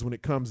is because when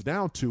it comes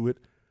down to it,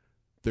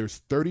 there's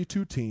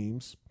 32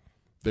 teams,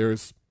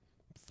 there's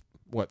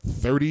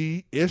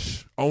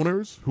 30-ish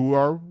owners who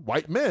are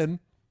white men.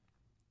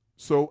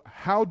 So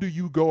how do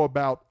you go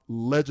about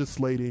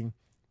legislating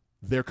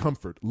their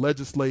comfort,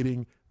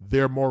 legislating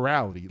their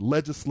morality,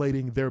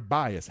 legislating their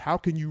bias? How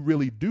can you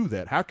really do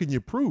that? How can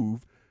you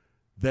prove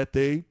that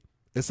they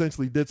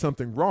essentially did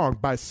something wrong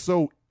by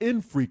so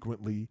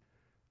infrequently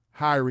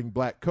hiring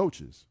Black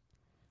coaches?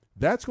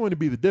 That's going to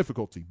be the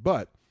difficulty.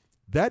 But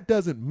that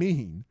doesn't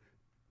mean,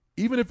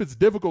 even if it's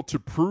difficult to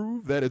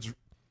prove that it's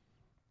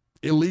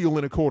illegal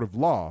in a court of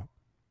law,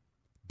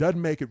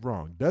 doesn't make it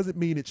wrong. Doesn't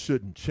mean it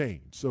shouldn't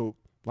change. So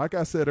like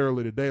I said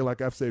earlier today,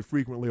 like I've said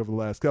frequently over the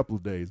last couple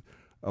of days,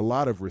 a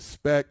lot of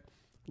respect,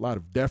 a lot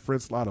of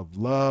deference, a lot of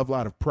love, a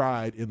lot of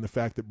pride in the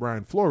fact that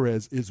Brian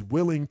Flores is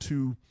willing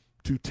to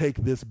take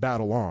this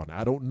battle on.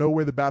 I don't know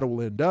where the battle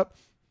will end up.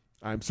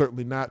 I'm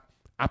certainly not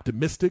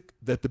optimistic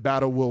that the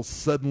battle will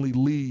suddenly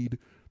lead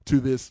to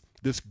this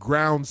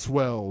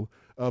groundswell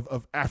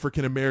of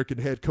African-American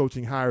head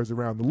coaching hires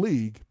around the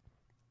league.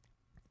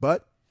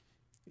 But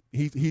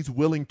he's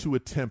willing to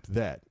attempt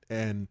that.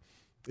 And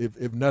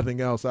if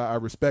nothing else, I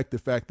respect the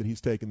fact that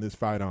he's taken this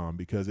fight on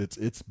because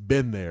it's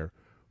been there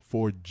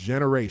for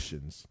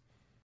generations.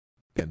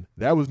 And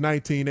that was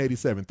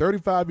 1987.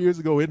 35 years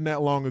ago isn't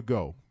that long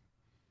ago.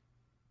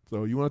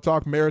 So you want to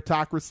talk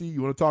meritocracy,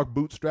 you want to talk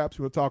bootstraps,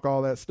 you want to talk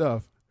all that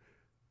stuff.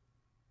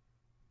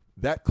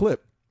 That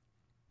clip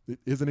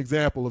is an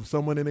example of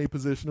someone in a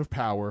position of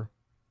power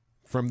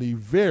from the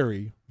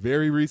very,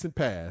 very recent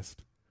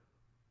past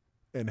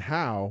and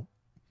how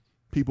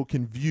people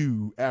can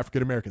view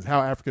African Americans,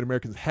 how African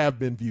Americans have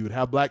been viewed,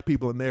 how Black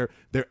people and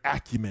their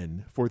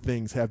acumen for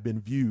things have been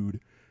viewed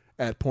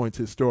at points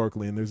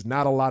historically. And there's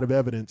not a lot of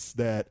evidence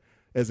that,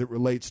 as it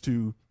relates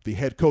to the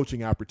head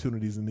coaching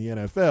opportunities in the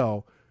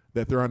NFL,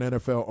 that there aren't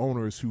NFL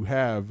owners who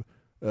have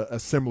a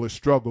similar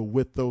struggle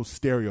with those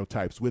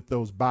stereotypes, with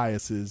those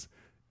biases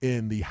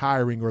in the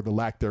hiring or the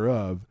lack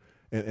thereof,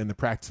 and the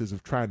practices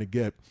of trying to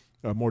get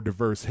more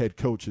diverse head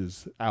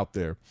coaches out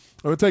there.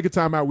 I'm going to take a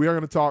time out. We are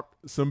going to talk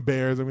some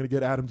Bears. I'm going to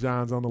get Adam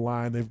Johns on the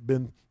line. They've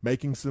been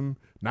making some,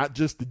 not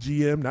just the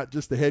GM, not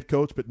just the head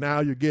coach, but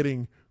now you're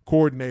getting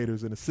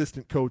coordinators and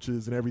assistant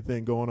coaches and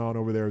everything going on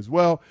over there as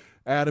well.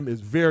 Adam is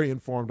very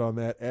informed on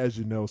that, as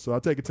you know. So I'll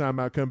take a time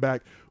out, come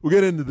back. We'll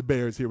get into the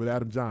Bears here with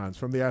Adam Johns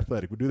from The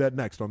Athletic. We'll do that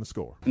next on The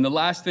Score. And the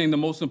last thing, the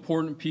most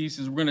important piece,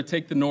 is we're going to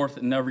take the North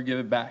and never give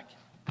it back.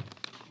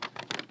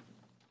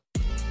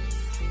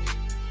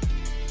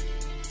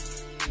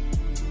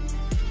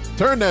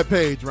 Turn that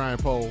page, Ryan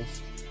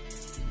Poles.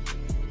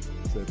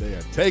 Said they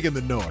are taking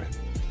the North.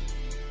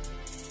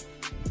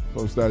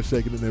 Folks started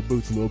shaking in their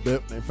boots a little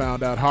bit. They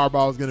found out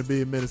Harbaugh was going to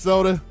be in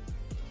Minnesota.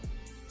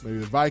 Maybe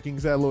the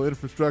Vikings had a little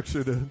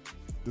infrastructure to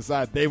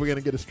decide they were going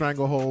to get a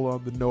stranglehold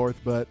on the North,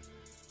 but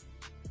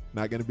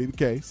not going to be the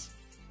case,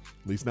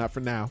 at least not for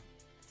now.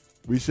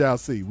 We shall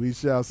see. We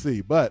shall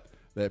see. But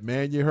that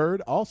man you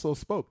heard also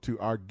spoke to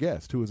our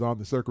guest, who is on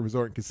the Circle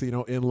Resort and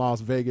Casino in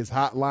Las Vegas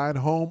hotline,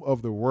 home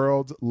of the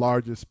world's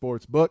largest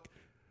sports book.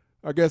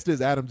 Our guest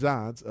is Adam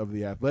Johns of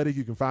The Athletic.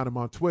 You can find him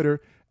on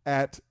Twitter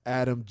at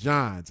Adam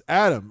Johns.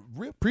 Adam,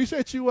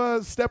 appreciate you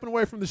stepping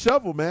away from the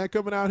shovel, man,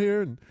 coming out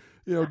here and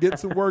getting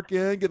some work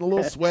in, getting a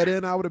little sweat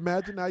in, I would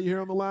imagine. Now you're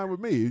here on the line with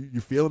me. You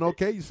feeling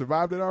okay? You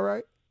survived it all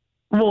right?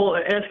 Well,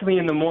 ask me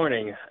in the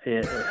morning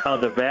how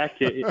the back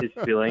is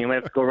feeling. I might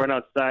have to go run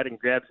outside and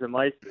grab some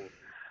ice and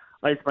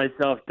ice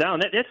myself down.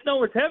 That snow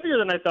was heavier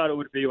than I thought it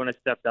would be when I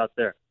stepped out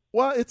there.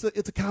 Well, it's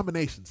a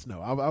combination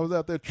snow. I was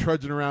out there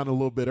trudging around a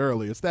little bit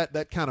early. It's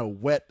that kind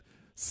of wet,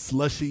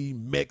 slushy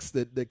mix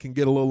that can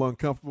get a little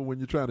uncomfortable when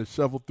you're trying to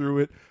shovel through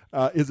it.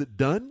 Is it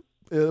done?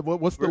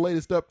 What's the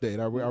latest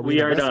update? We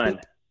are done.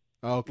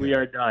 Okay. We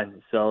are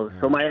done. So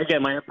my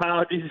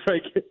apologies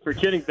for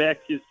getting back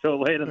to you so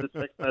late on the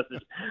text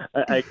message.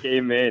 I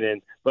came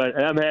in, but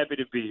I'm happy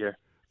to be here.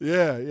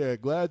 Yeah,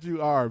 glad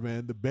you are,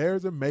 man. The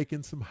Bears are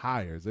making some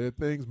hires. There are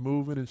things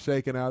moving and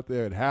shaking out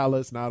there at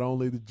Halas, not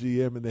only the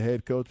GM and the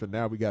head coach, but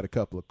now we got a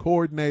couple of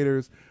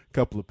coordinators, a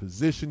couple of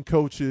position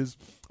coaches.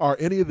 Are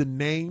any of the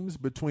names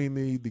between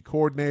the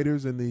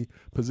coordinators and the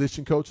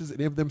position coaches,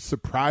 any of them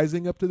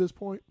surprising up to this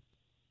point?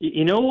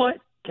 You know what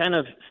kind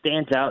of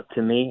stands out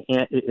to me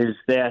is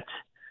that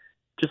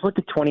just look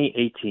at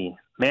 2018.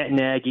 Matt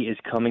Nagy is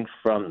coming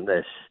from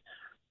this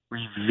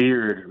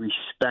revered,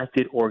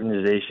 respected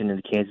organization in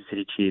the Kansas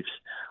City Chiefs,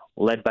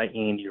 led by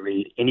Andy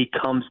Reid, and he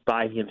comes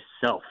by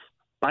himself.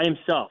 By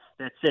himself.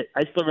 That's it.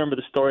 I still remember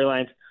the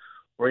storylines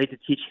where he had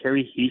to teach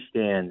Harry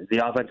Hiestand,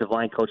 the offensive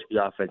line coach,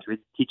 the offense. We had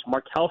to teach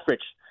Mark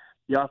Helfrich,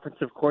 the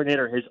offensive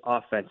coordinator, his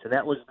offense. And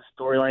that was the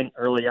storyline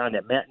early on,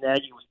 that Matt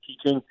Nagy was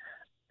teaching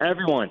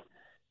everyone.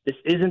 This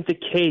isn't the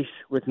case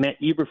with Matt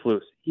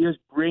Eberflus. He is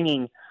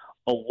bringing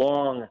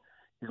along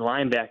his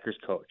linebackers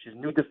coach, his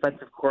new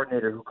defensive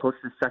coordinator who coached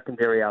the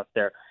secondary out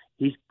there.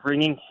 He's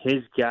bringing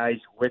his guys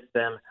with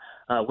him,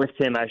 I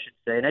should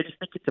say. And I just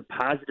think it's a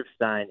positive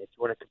sign if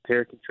you want to compare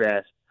and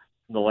contrast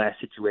from the last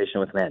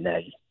situation with Matt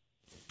Nagy.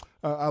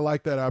 I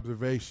like that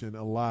observation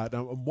a lot.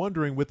 I'm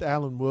wondering with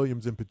Alan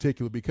Williams in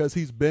particular, because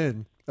he's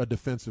been a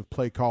defensive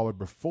play caller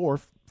before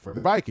for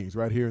the Vikings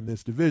right here in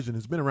this division,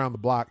 has been around the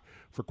block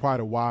for quite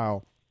a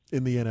while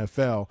in the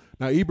NFL.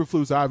 Now,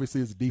 Eberflus obviously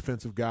is a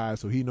defensive guy,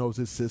 so he knows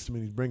his system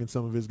and he's bringing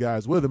some of his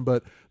guys with him.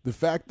 But the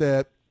fact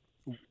that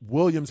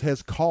Williams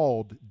has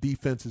called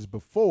defenses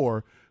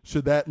before,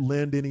 should that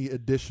lend any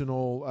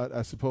additional,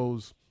 I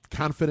suppose,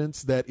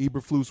 confidence that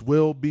Eberflus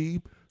will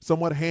be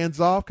somewhat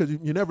hands-off? Because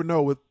you never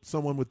know with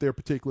someone with their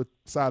particular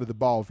side of the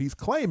ball. If he's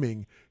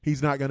claiming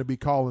he's not going to be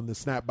calling the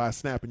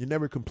snap-by-snap, and you're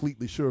never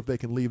completely sure if they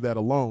can leave that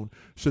alone,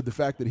 should the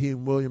fact that he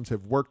and Williams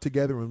have worked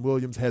together and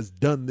Williams has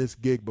done this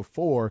gig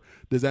before,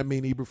 does that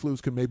mean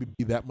Eberflus can maybe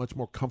be that much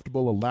more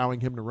comfortable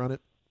allowing him to run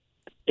it?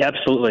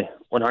 Absolutely,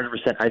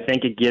 100%. I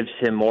think it gives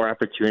him more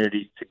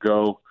opportunity to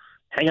go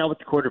hang out with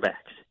the quarterbacks,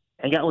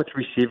 hang out with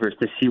receivers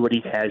to see what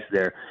he has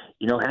there.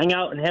 Hang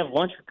out and have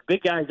lunch with the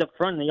big guys up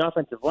front in the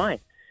offensive line.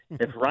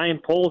 If Ryan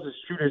Poles is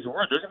true to his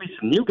word, there's going to be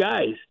some new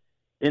guys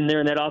in there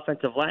in that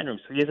offensive line room.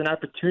 So he has an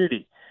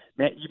opportunity,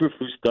 Matt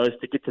Eberflus does,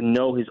 to get to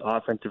know his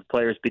offensive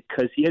players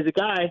because he has a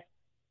guy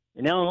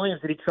in Alan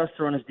Williams that he trusts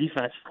to run his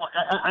defense.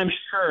 I'm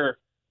sure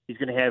he's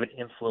going to have an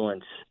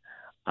influence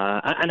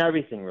on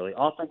everything, really.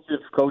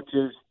 Offensive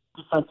coaches,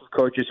 defensive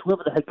coaches,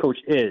 whoever the head coach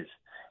is,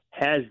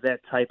 has that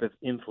type of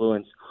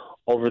influence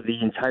over the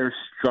entire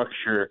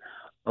structure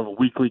of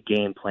weekly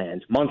game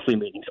plans, monthly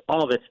meetings,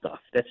 all that stuff.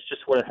 That's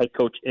just what a head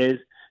coach is.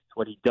 It's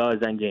what he does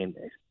on game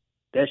days.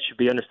 That should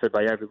be understood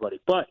by everybody.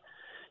 But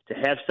to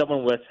have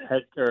someone with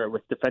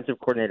defensive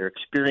coordinator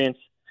experience,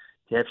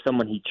 to have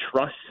someone he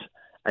trusts,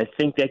 I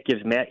think that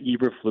gives Matt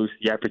Eberflus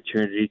the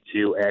opportunity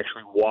to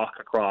actually walk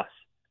across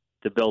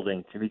the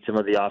building to meet some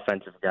of the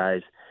offensive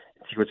guys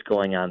and see what's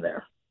going on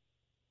there.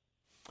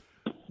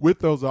 With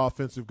those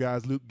offensive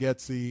guys, Luke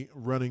Getsy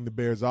running the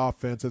Bears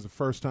offense as a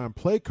first-time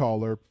play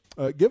caller,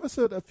 give us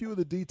a few of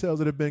the details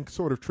that have been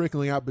sort of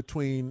trickling out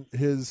between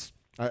his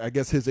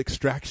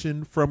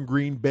extraction from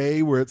Green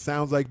Bay, where it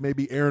sounds like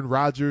maybe Aaron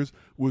Rodgers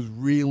was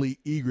really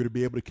eager to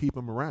be able to keep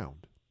him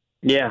around.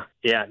 Yeah,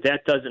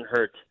 that doesn't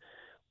hurt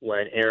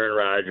when Aaron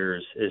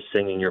Rodgers is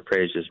singing your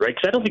praises, right?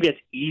 Because I don't think that's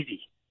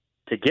easy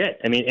to get.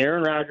 I mean,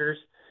 Aaron Rodgers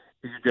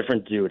is a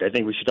different dude. I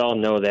think we should all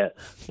know that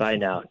by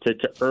now. To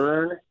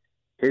earn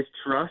his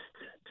trust,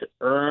 to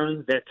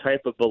earn that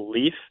type of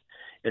belief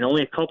in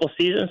only a couple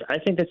seasons, I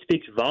think that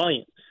speaks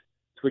volumes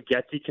to what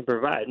Getsy can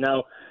provide.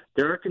 Now,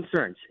 there are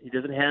concerns. He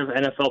doesn't have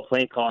NFL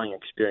play calling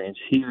experience.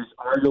 He was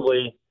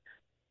arguably,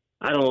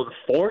 the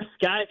fourth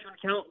guy, if you want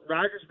to count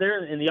Rodgers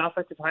there in the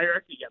offensive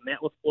hierarchy. You got Matt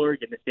LaFleur,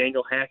 you got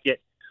Nathaniel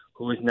Hackett,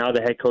 who is now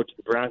the head coach of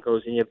the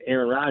Broncos, and you have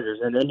Aaron Rodgers,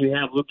 and then you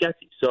have Luke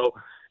Getsy. So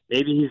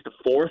maybe he's the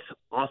fourth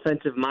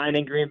offensive mind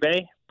in Green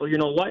Bay. But you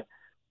know what?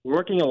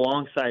 Working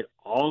alongside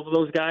all of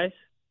those guys,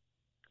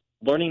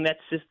 learning that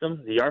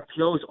system, the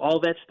RPOs, all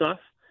that stuff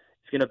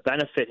is going to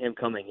benefit him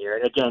coming here.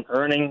 And again,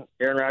 earning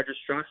Aaron Rodgers'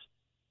 trust,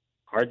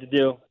 hard to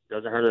do,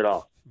 doesn't hurt at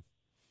all.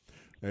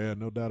 Yeah,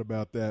 no doubt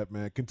about that,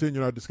 man.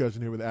 Continuing our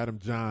discussion here with Adam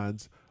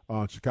Johns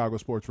on Chicago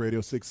Sports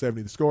Radio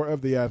 670. The Score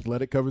of The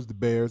Athletic, covers the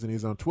Bears, and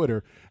he's on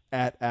Twitter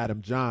at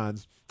Adam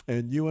Johns.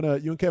 And you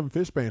and Kevin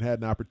Fishbane had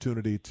an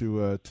opportunity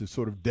to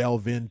sort of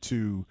delve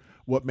into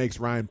what makes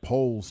Ryan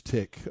Poles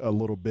tick a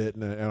little bit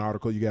in an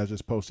article you guys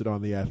just posted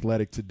on The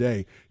Athletic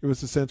today. Give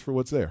us a sense for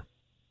what's there.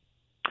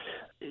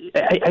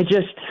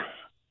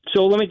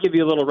 So let me give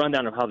you a little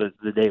rundown of how the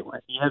day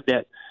went. You have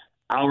that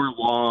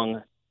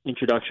hour-long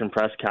introduction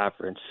press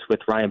conference with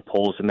Ryan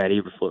Poles and Matt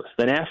Eberflus.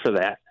 Then after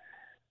that,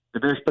 the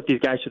Bears put these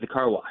guys through the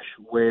car wash,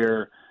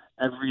 where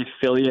every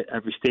affiliate,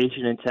 every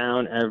station in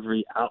town,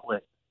 every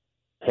outlet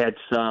had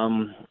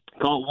some,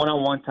 call it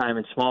one-on-one time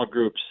in small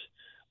groups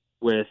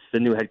with the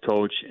new head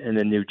coach and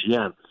the new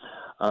GM.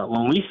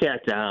 When we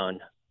sat down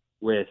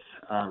with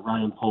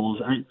Ryan Poles,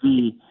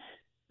 the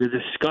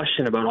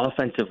discussion about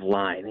offensive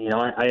line,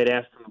 I had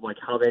asked him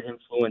how that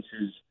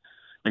influences,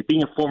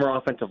 being a former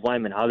offensive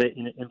lineman, how that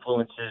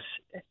influences,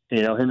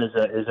 him as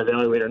an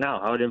evaluator now,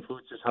 how it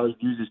influences how he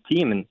views his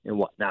team and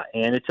whatnot.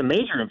 And it's a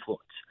major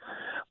influence.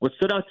 What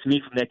stood out to me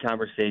from that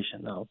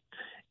conversation, though,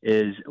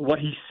 is what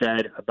he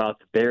said about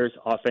the Bears'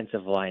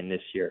 offensive line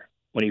this year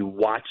when he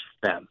watched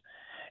them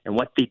and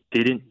what they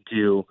didn't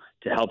do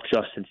to help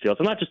Justin Fields.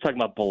 I'm not just talking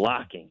about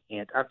blocking,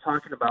 and I'm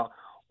talking about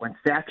when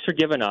sacks are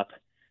given up,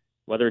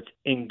 whether it's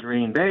in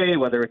Green Bay,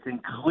 whether it's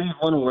in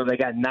Cleveland, where they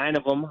got 9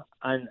 of them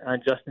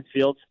on Justin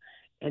Fields,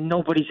 and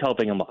nobody's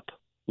helping him up.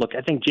 Look,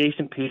 I think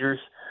Jason Peters,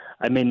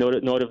 I made note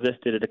of this,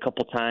 did it a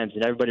couple times,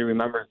 and everybody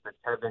remembers the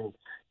Tevin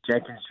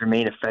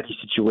Jenkins-Jermaine Ifedi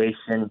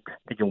situation, I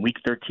think in Week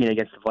 13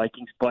 against the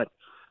Vikings, but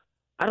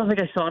I don't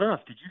think I saw it enough.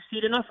 Did you see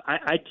it enough?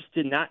 I just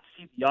did not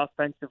see the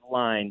offensive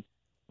line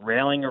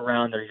rallying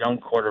around their young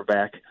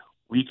quarterback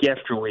week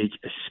after week,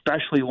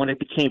 especially when it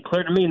became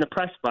clear to me in the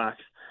press box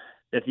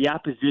that the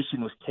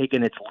opposition was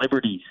taking its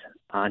liberties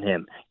on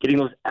him, getting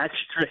those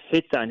extra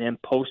hits on him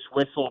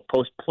post-whistle,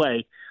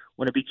 post-play,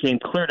 when it became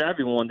clear to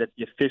everyone that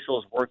the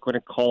officials weren't going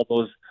to call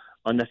those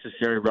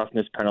unnecessary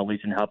roughness penalties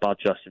and help out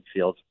Justin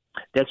Fields.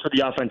 That's where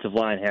the offensive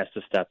line has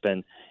to step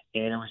in,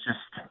 and it was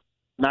just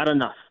not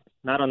enough.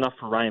 Not enough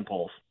for Ryan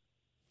Poles.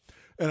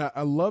 And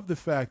I love the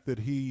fact that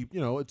he,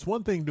 it's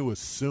one thing to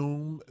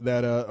assume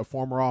that a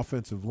former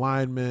offensive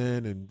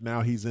lineman, and now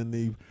he's in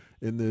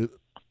the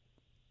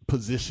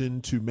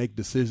position to make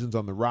decisions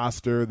on the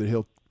roster, that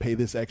he'll pay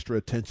this extra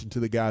attention to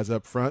the guys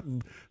up front.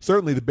 And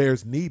certainly the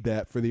Bears need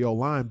that for the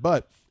O-line,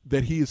 but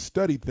that he has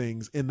studied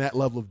things in that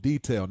level of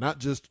detail, not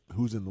just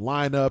who's in the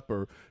lineup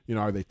or,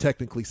 are they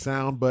technically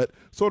sound, but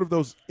sort of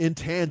those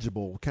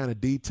intangible kind of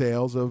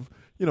details of,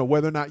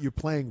 whether or not you're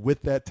playing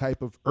with that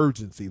type of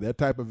urgency, that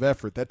type of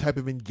effort, that type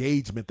of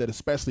engagement that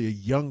especially a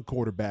young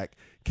quarterback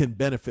can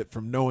benefit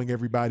from, knowing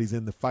everybody's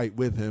in the fight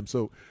with him.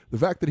 So the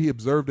fact that he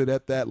observed it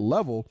at that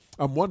level,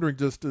 I'm wondering,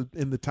 just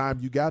in the time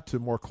you got to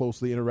more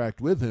closely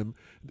interact with him,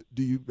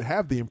 do you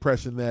have the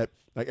impression that,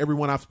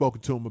 everyone I've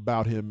spoken to him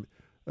about him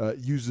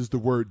uses the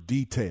word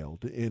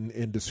detailed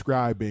in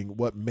describing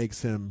what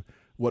makes him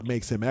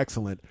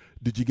excellent?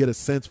 Did you get a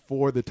sense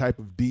for the type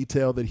of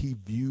detail that he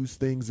views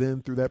things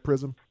in through that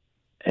prism?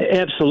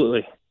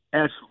 Absolutely.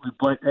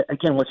 But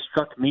again, what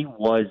struck me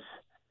was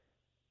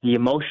the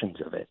emotions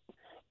of it.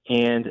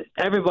 And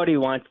everybody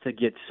wants to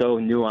get so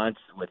nuanced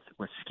with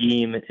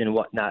scheme and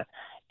whatnot.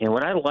 And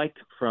what I liked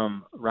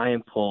from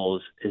Ryan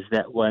Poles is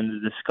that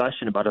when the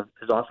discussion about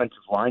his offensive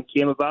line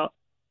came about,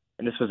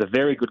 and this was a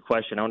very good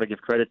question, I want to give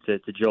credit to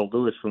Joe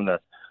Lewis from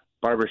the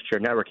Barber's Chair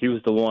Network. He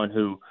was the one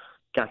who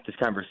got this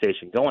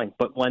conversation going.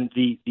 But when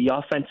the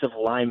offensive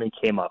lineman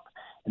came up,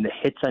 and the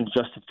hits on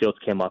Justin Fields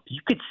came up, you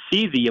could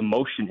see the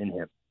emotion in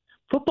him.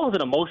 Football's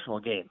an emotional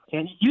game,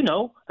 and you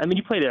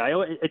played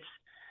it.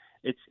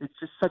 It's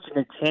just such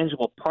an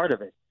intangible part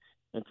of it.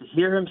 And to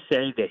hear him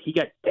say that he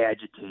got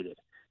agitated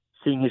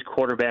seeing his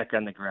quarterback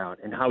on the ground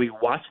and how he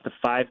watched the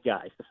 5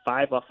 guys, the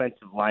 5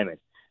 offensive linemen,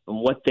 and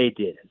what they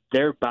did,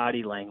 their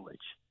body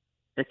language,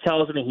 it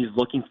tells me he's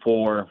looking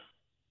for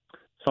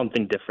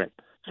something different,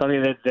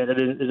 something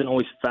that isn't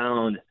always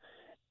found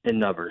in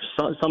numbers,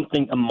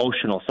 something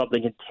emotional,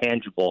 something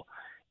intangible.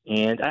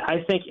 And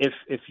I think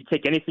if you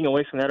take anything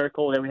away from that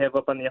article that we have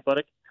up on The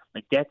Athletic,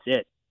 that's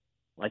it.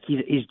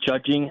 He's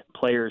judging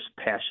players'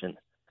 passion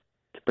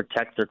to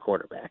protect their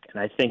quarterback.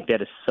 And I think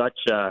that is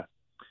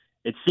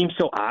it seems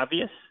so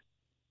obvious,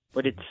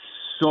 but it's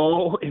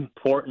so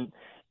important.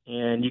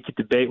 And you could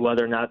debate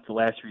whether or not the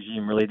last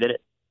regime really did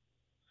it.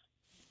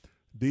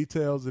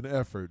 Details and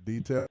effort.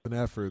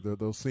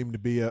 Those seem to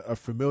be a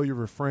familiar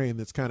refrain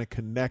that's kind of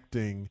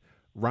connecting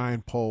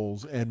Ryan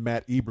Poles and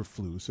Matt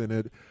Eberflus.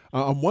 And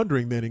I'm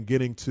wondering then, in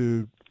getting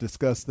to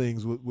discuss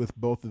things with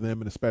both of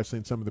them, and especially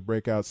in some of the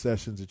breakout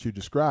sessions that you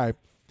described,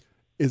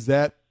 is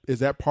that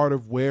part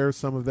of where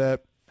some of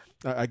that,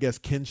 I guess,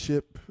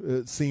 kinship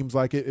seems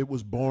like it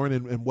was born,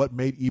 and what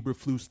made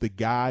Eberflus the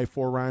guy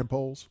for Ryan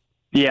Poles?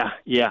 Yeah.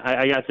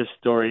 I got this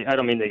story. I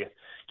don't mean to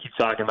keep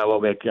talking about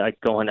what we got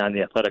going on in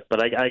The Athletic,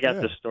 but I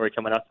got this story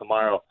coming out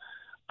tomorrow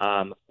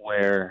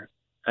where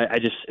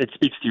it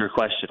speaks to your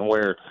question,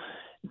 where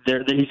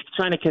he's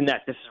trying to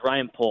connect. This is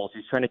Ryan Poles.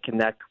 He's trying to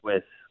connect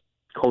with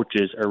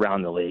coaches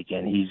around the league,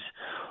 and he's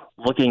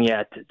looking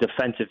at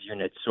defensive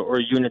units or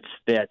units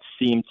that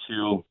he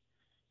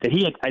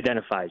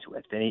identifies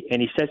with,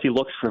 and he says he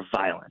looks for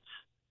violence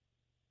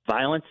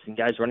and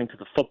guys running to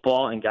the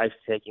football and guys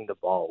taking the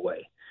ball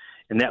away,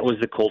 and that was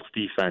the Colts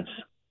defense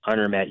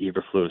under Matt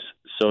Eberflus.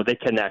 So they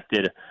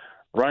connected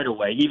right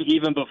away,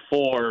 even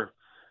before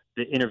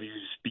the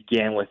interviews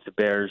began with the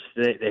Bears.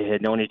 They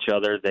had known each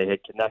other, they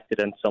had connected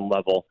on some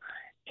level,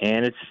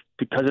 and it's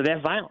because of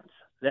that violence,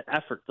 that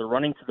effort, the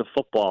running to the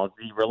football,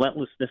 the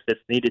relentlessness that's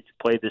needed to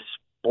play this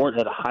sport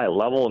at a high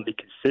level and be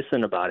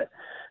consistent about it.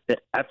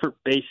 That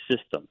effort-based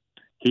system,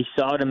 he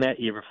saw it in Matt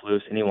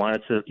Eberflus, and he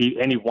wants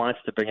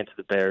to bring it to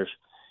the Bears.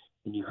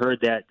 And you heard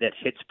that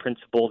hits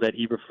principle that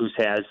Eberflus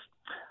has.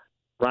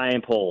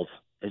 Ryan Poles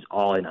is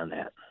all in on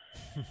that.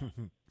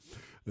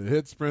 The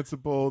hits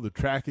principle, the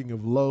tracking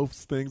of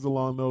loafs, things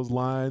along those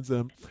lines.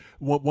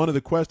 One of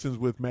the questions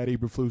with Matt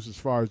Eberflus, as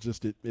far as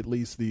just at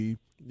least the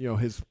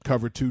his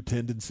cover two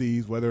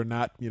tendencies, whether or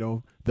not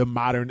the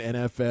modern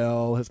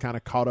NFL has kind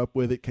of caught up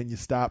with it. Can you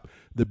stop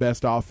the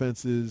best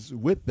offenses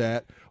with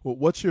that? Well,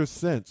 what's your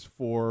sense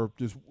for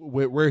just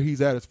where he's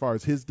at as far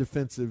as his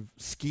defensive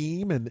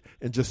scheme and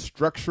just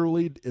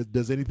structurally?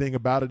 Does anything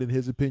about it, in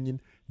his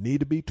opinion, need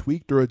to be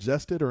tweaked or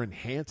adjusted or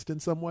enhanced in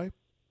some way?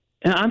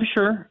 And I'm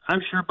sure.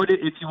 But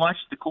if you watch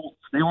the Colts,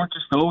 they weren't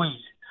just always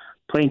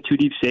playing two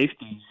deep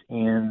safeties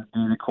and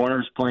the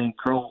corners playing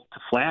curl to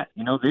flat.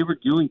 They were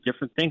doing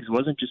different things. It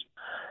wasn't just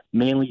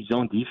mainly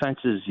zone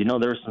defenses. There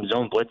were some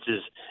zone blitzes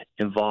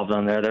involved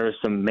on there. There was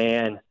some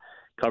man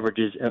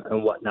coverages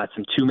and whatnot,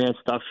 some two-man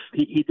stuff.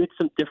 He did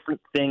some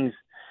different things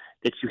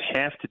that you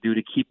have to do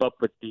to keep up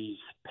with these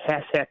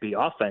pass-happy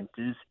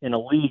offenses in a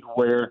league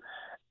where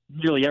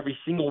nearly every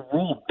single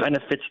rule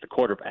benefits the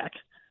quarterback.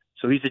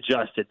 So he's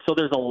adjusted. So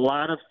there's a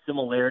lot of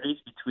similarities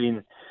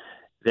between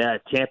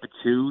that Tampa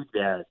 2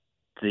 that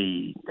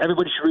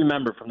everybody should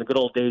remember from the good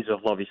old days of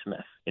Lovie Smith.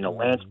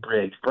 Lance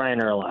Briggs, Brian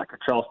Urlacher,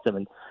 Charles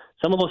Simmons.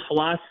 Some of those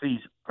philosophies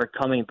are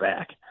coming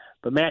back.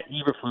 But Matt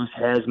Eberflus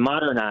has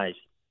modernized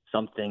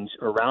some things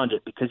around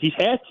it because he's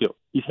had to.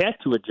 He's had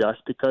to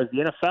adjust because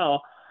the NFL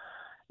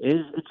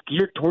it's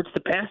geared towards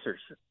the passers.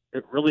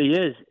 It really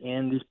is.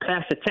 And these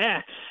pass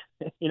attacks,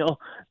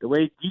 the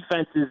way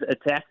defenses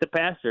attack the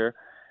passer,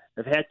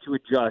 have had to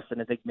adjust,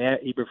 and I think Matt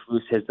Eberflus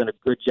has done a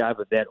good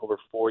job of that over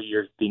 4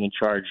 years being in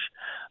charge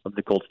of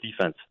the Colts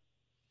defense.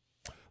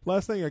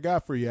 Last thing I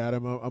got for you,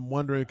 Adam, I'm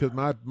wondering, because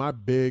my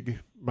big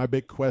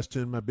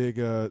question, my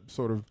big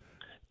sort of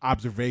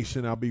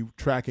observation I'll be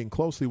tracking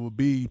closely will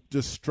be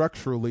just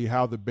structurally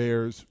how the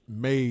Bears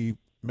may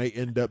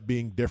end up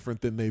being different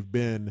than they've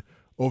been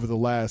over the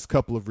last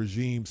couple of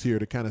regimes here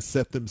to kind of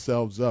set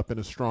themselves up in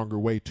a stronger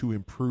way to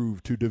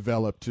improve, to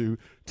develop, to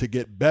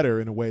get better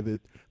in a way that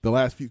the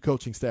last few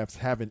coaching staffs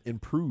haven't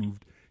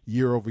improved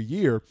year over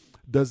year.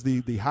 Does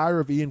the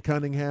hire of Ian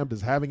Cunningham,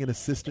 does having an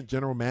assistant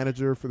general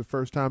manager for the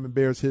first time in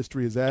Bears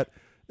history, is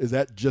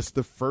that just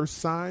the first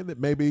sign that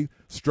maybe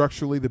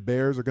structurally the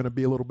Bears are going to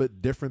be a little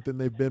bit different than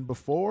they've been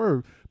before?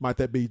 Or might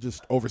that be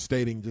just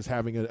overstating just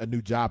having a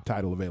new job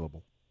title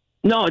available?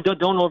 No,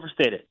 don't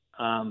overstate it.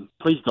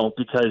 Please don't,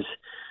 because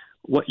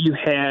what you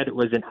had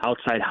was an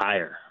outside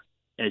hire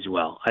as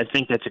well. I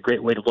think that's a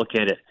great way to look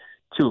at it,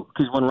 too,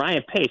 because when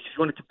Ryan Pace, if you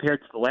want to compare it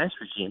to the last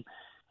regime,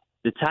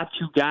 the top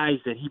two guys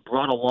that he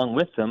brought along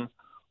with him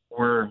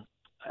were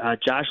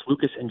Josh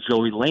Lucas and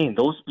Joey Lane.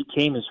 Those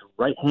became his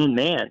right-hand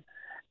man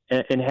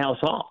in House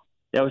Hall.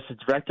 That was the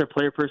director of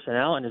player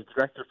personnel and his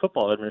director of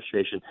football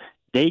administration.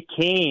 They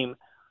came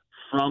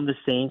from the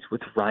Saints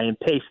with Ryan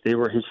Pace. They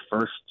were his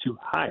first two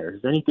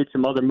hires. Then he did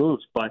some other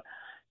moves, but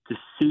to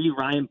see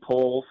Ryan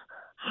Poles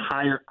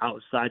hire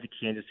outside the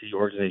Kansas City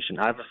organization,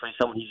 obviously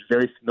someone he's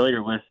very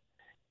familiar with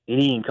in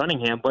Ian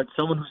Cunningham, but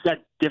someone who's got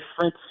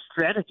different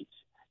strategies,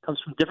 comes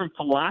from different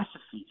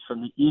philosophies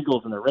from the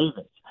Eagles and the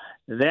Ravens.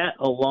 That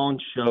alone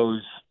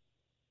shows,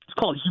 let's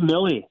call it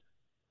humility.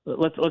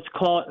 Let's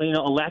call it,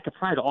 a lack of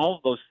pride. All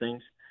of those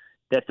things,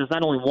 that there's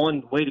not only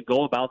one way to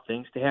go about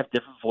things, to have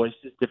different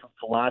voices, different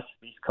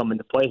philosophies come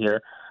into play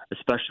here,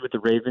 especially with the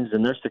Ravens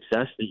and their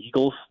success. The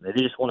Eagles, they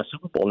just won a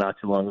Super Bowl not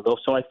too long ago.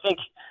 So I think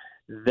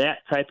that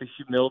type of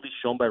humility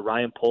shown by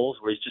Ryan Poles,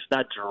 where he's just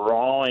not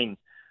drawing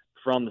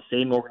from the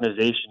same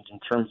organizations in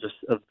terms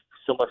of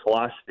similar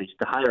philosophies,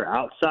 to hire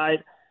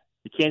outside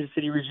the Kansas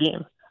City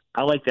regime,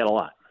 I like that a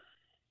lot.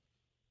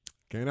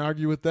 Can't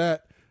argue with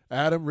that.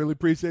 Adam, really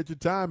appreciate your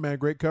time, man.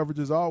 Great coverage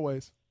as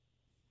always.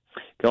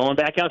 Going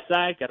back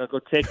outside. Got to go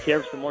take care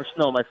of some more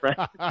snow, my friend.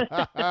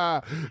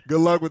 Good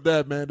luck with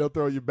that, man. Don't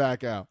throw your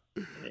back out.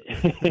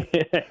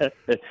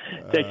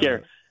 Take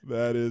care.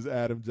 That is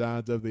Adam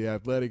Johns of The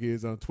Athletic. He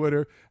is on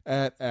Twitter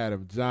at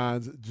Adam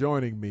Johns,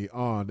 joining me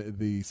on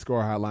the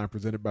Score Hotline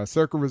presented by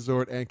Circle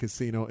Resort and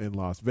Casino in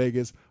Las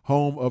Vegas,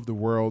 home of the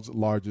world's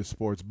largest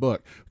sports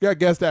book. We got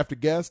guest after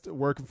guest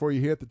working for you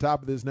here at the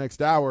top of this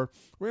next hour.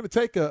 We're going to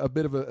take a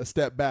bit of a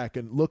step back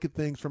and look at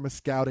things from a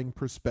scouting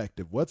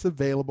perspective. What's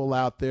available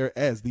out there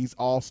as these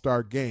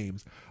all-star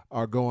games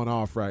are going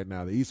off right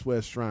now? The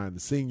East-West Shrine, the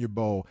Senior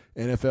Bowl,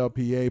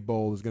 NFLPA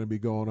Bowl is going to be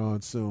going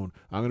on soon.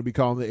 I'm going to be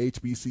calling the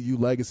HBCU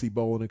Legacy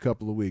Bowl in a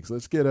couple of weeks.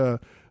 Let's get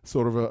a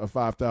sort of a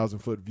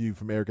 5,000-foot view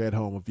from Eric at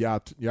home of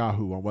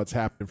Yahoo on what's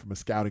happening from a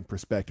scouting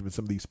perspective and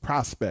some of these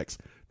prospects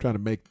trying to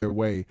make their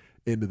way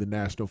into the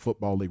National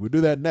Football League. We'll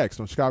do that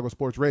next on Chicago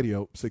Sports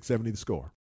Radio, 670 The Score.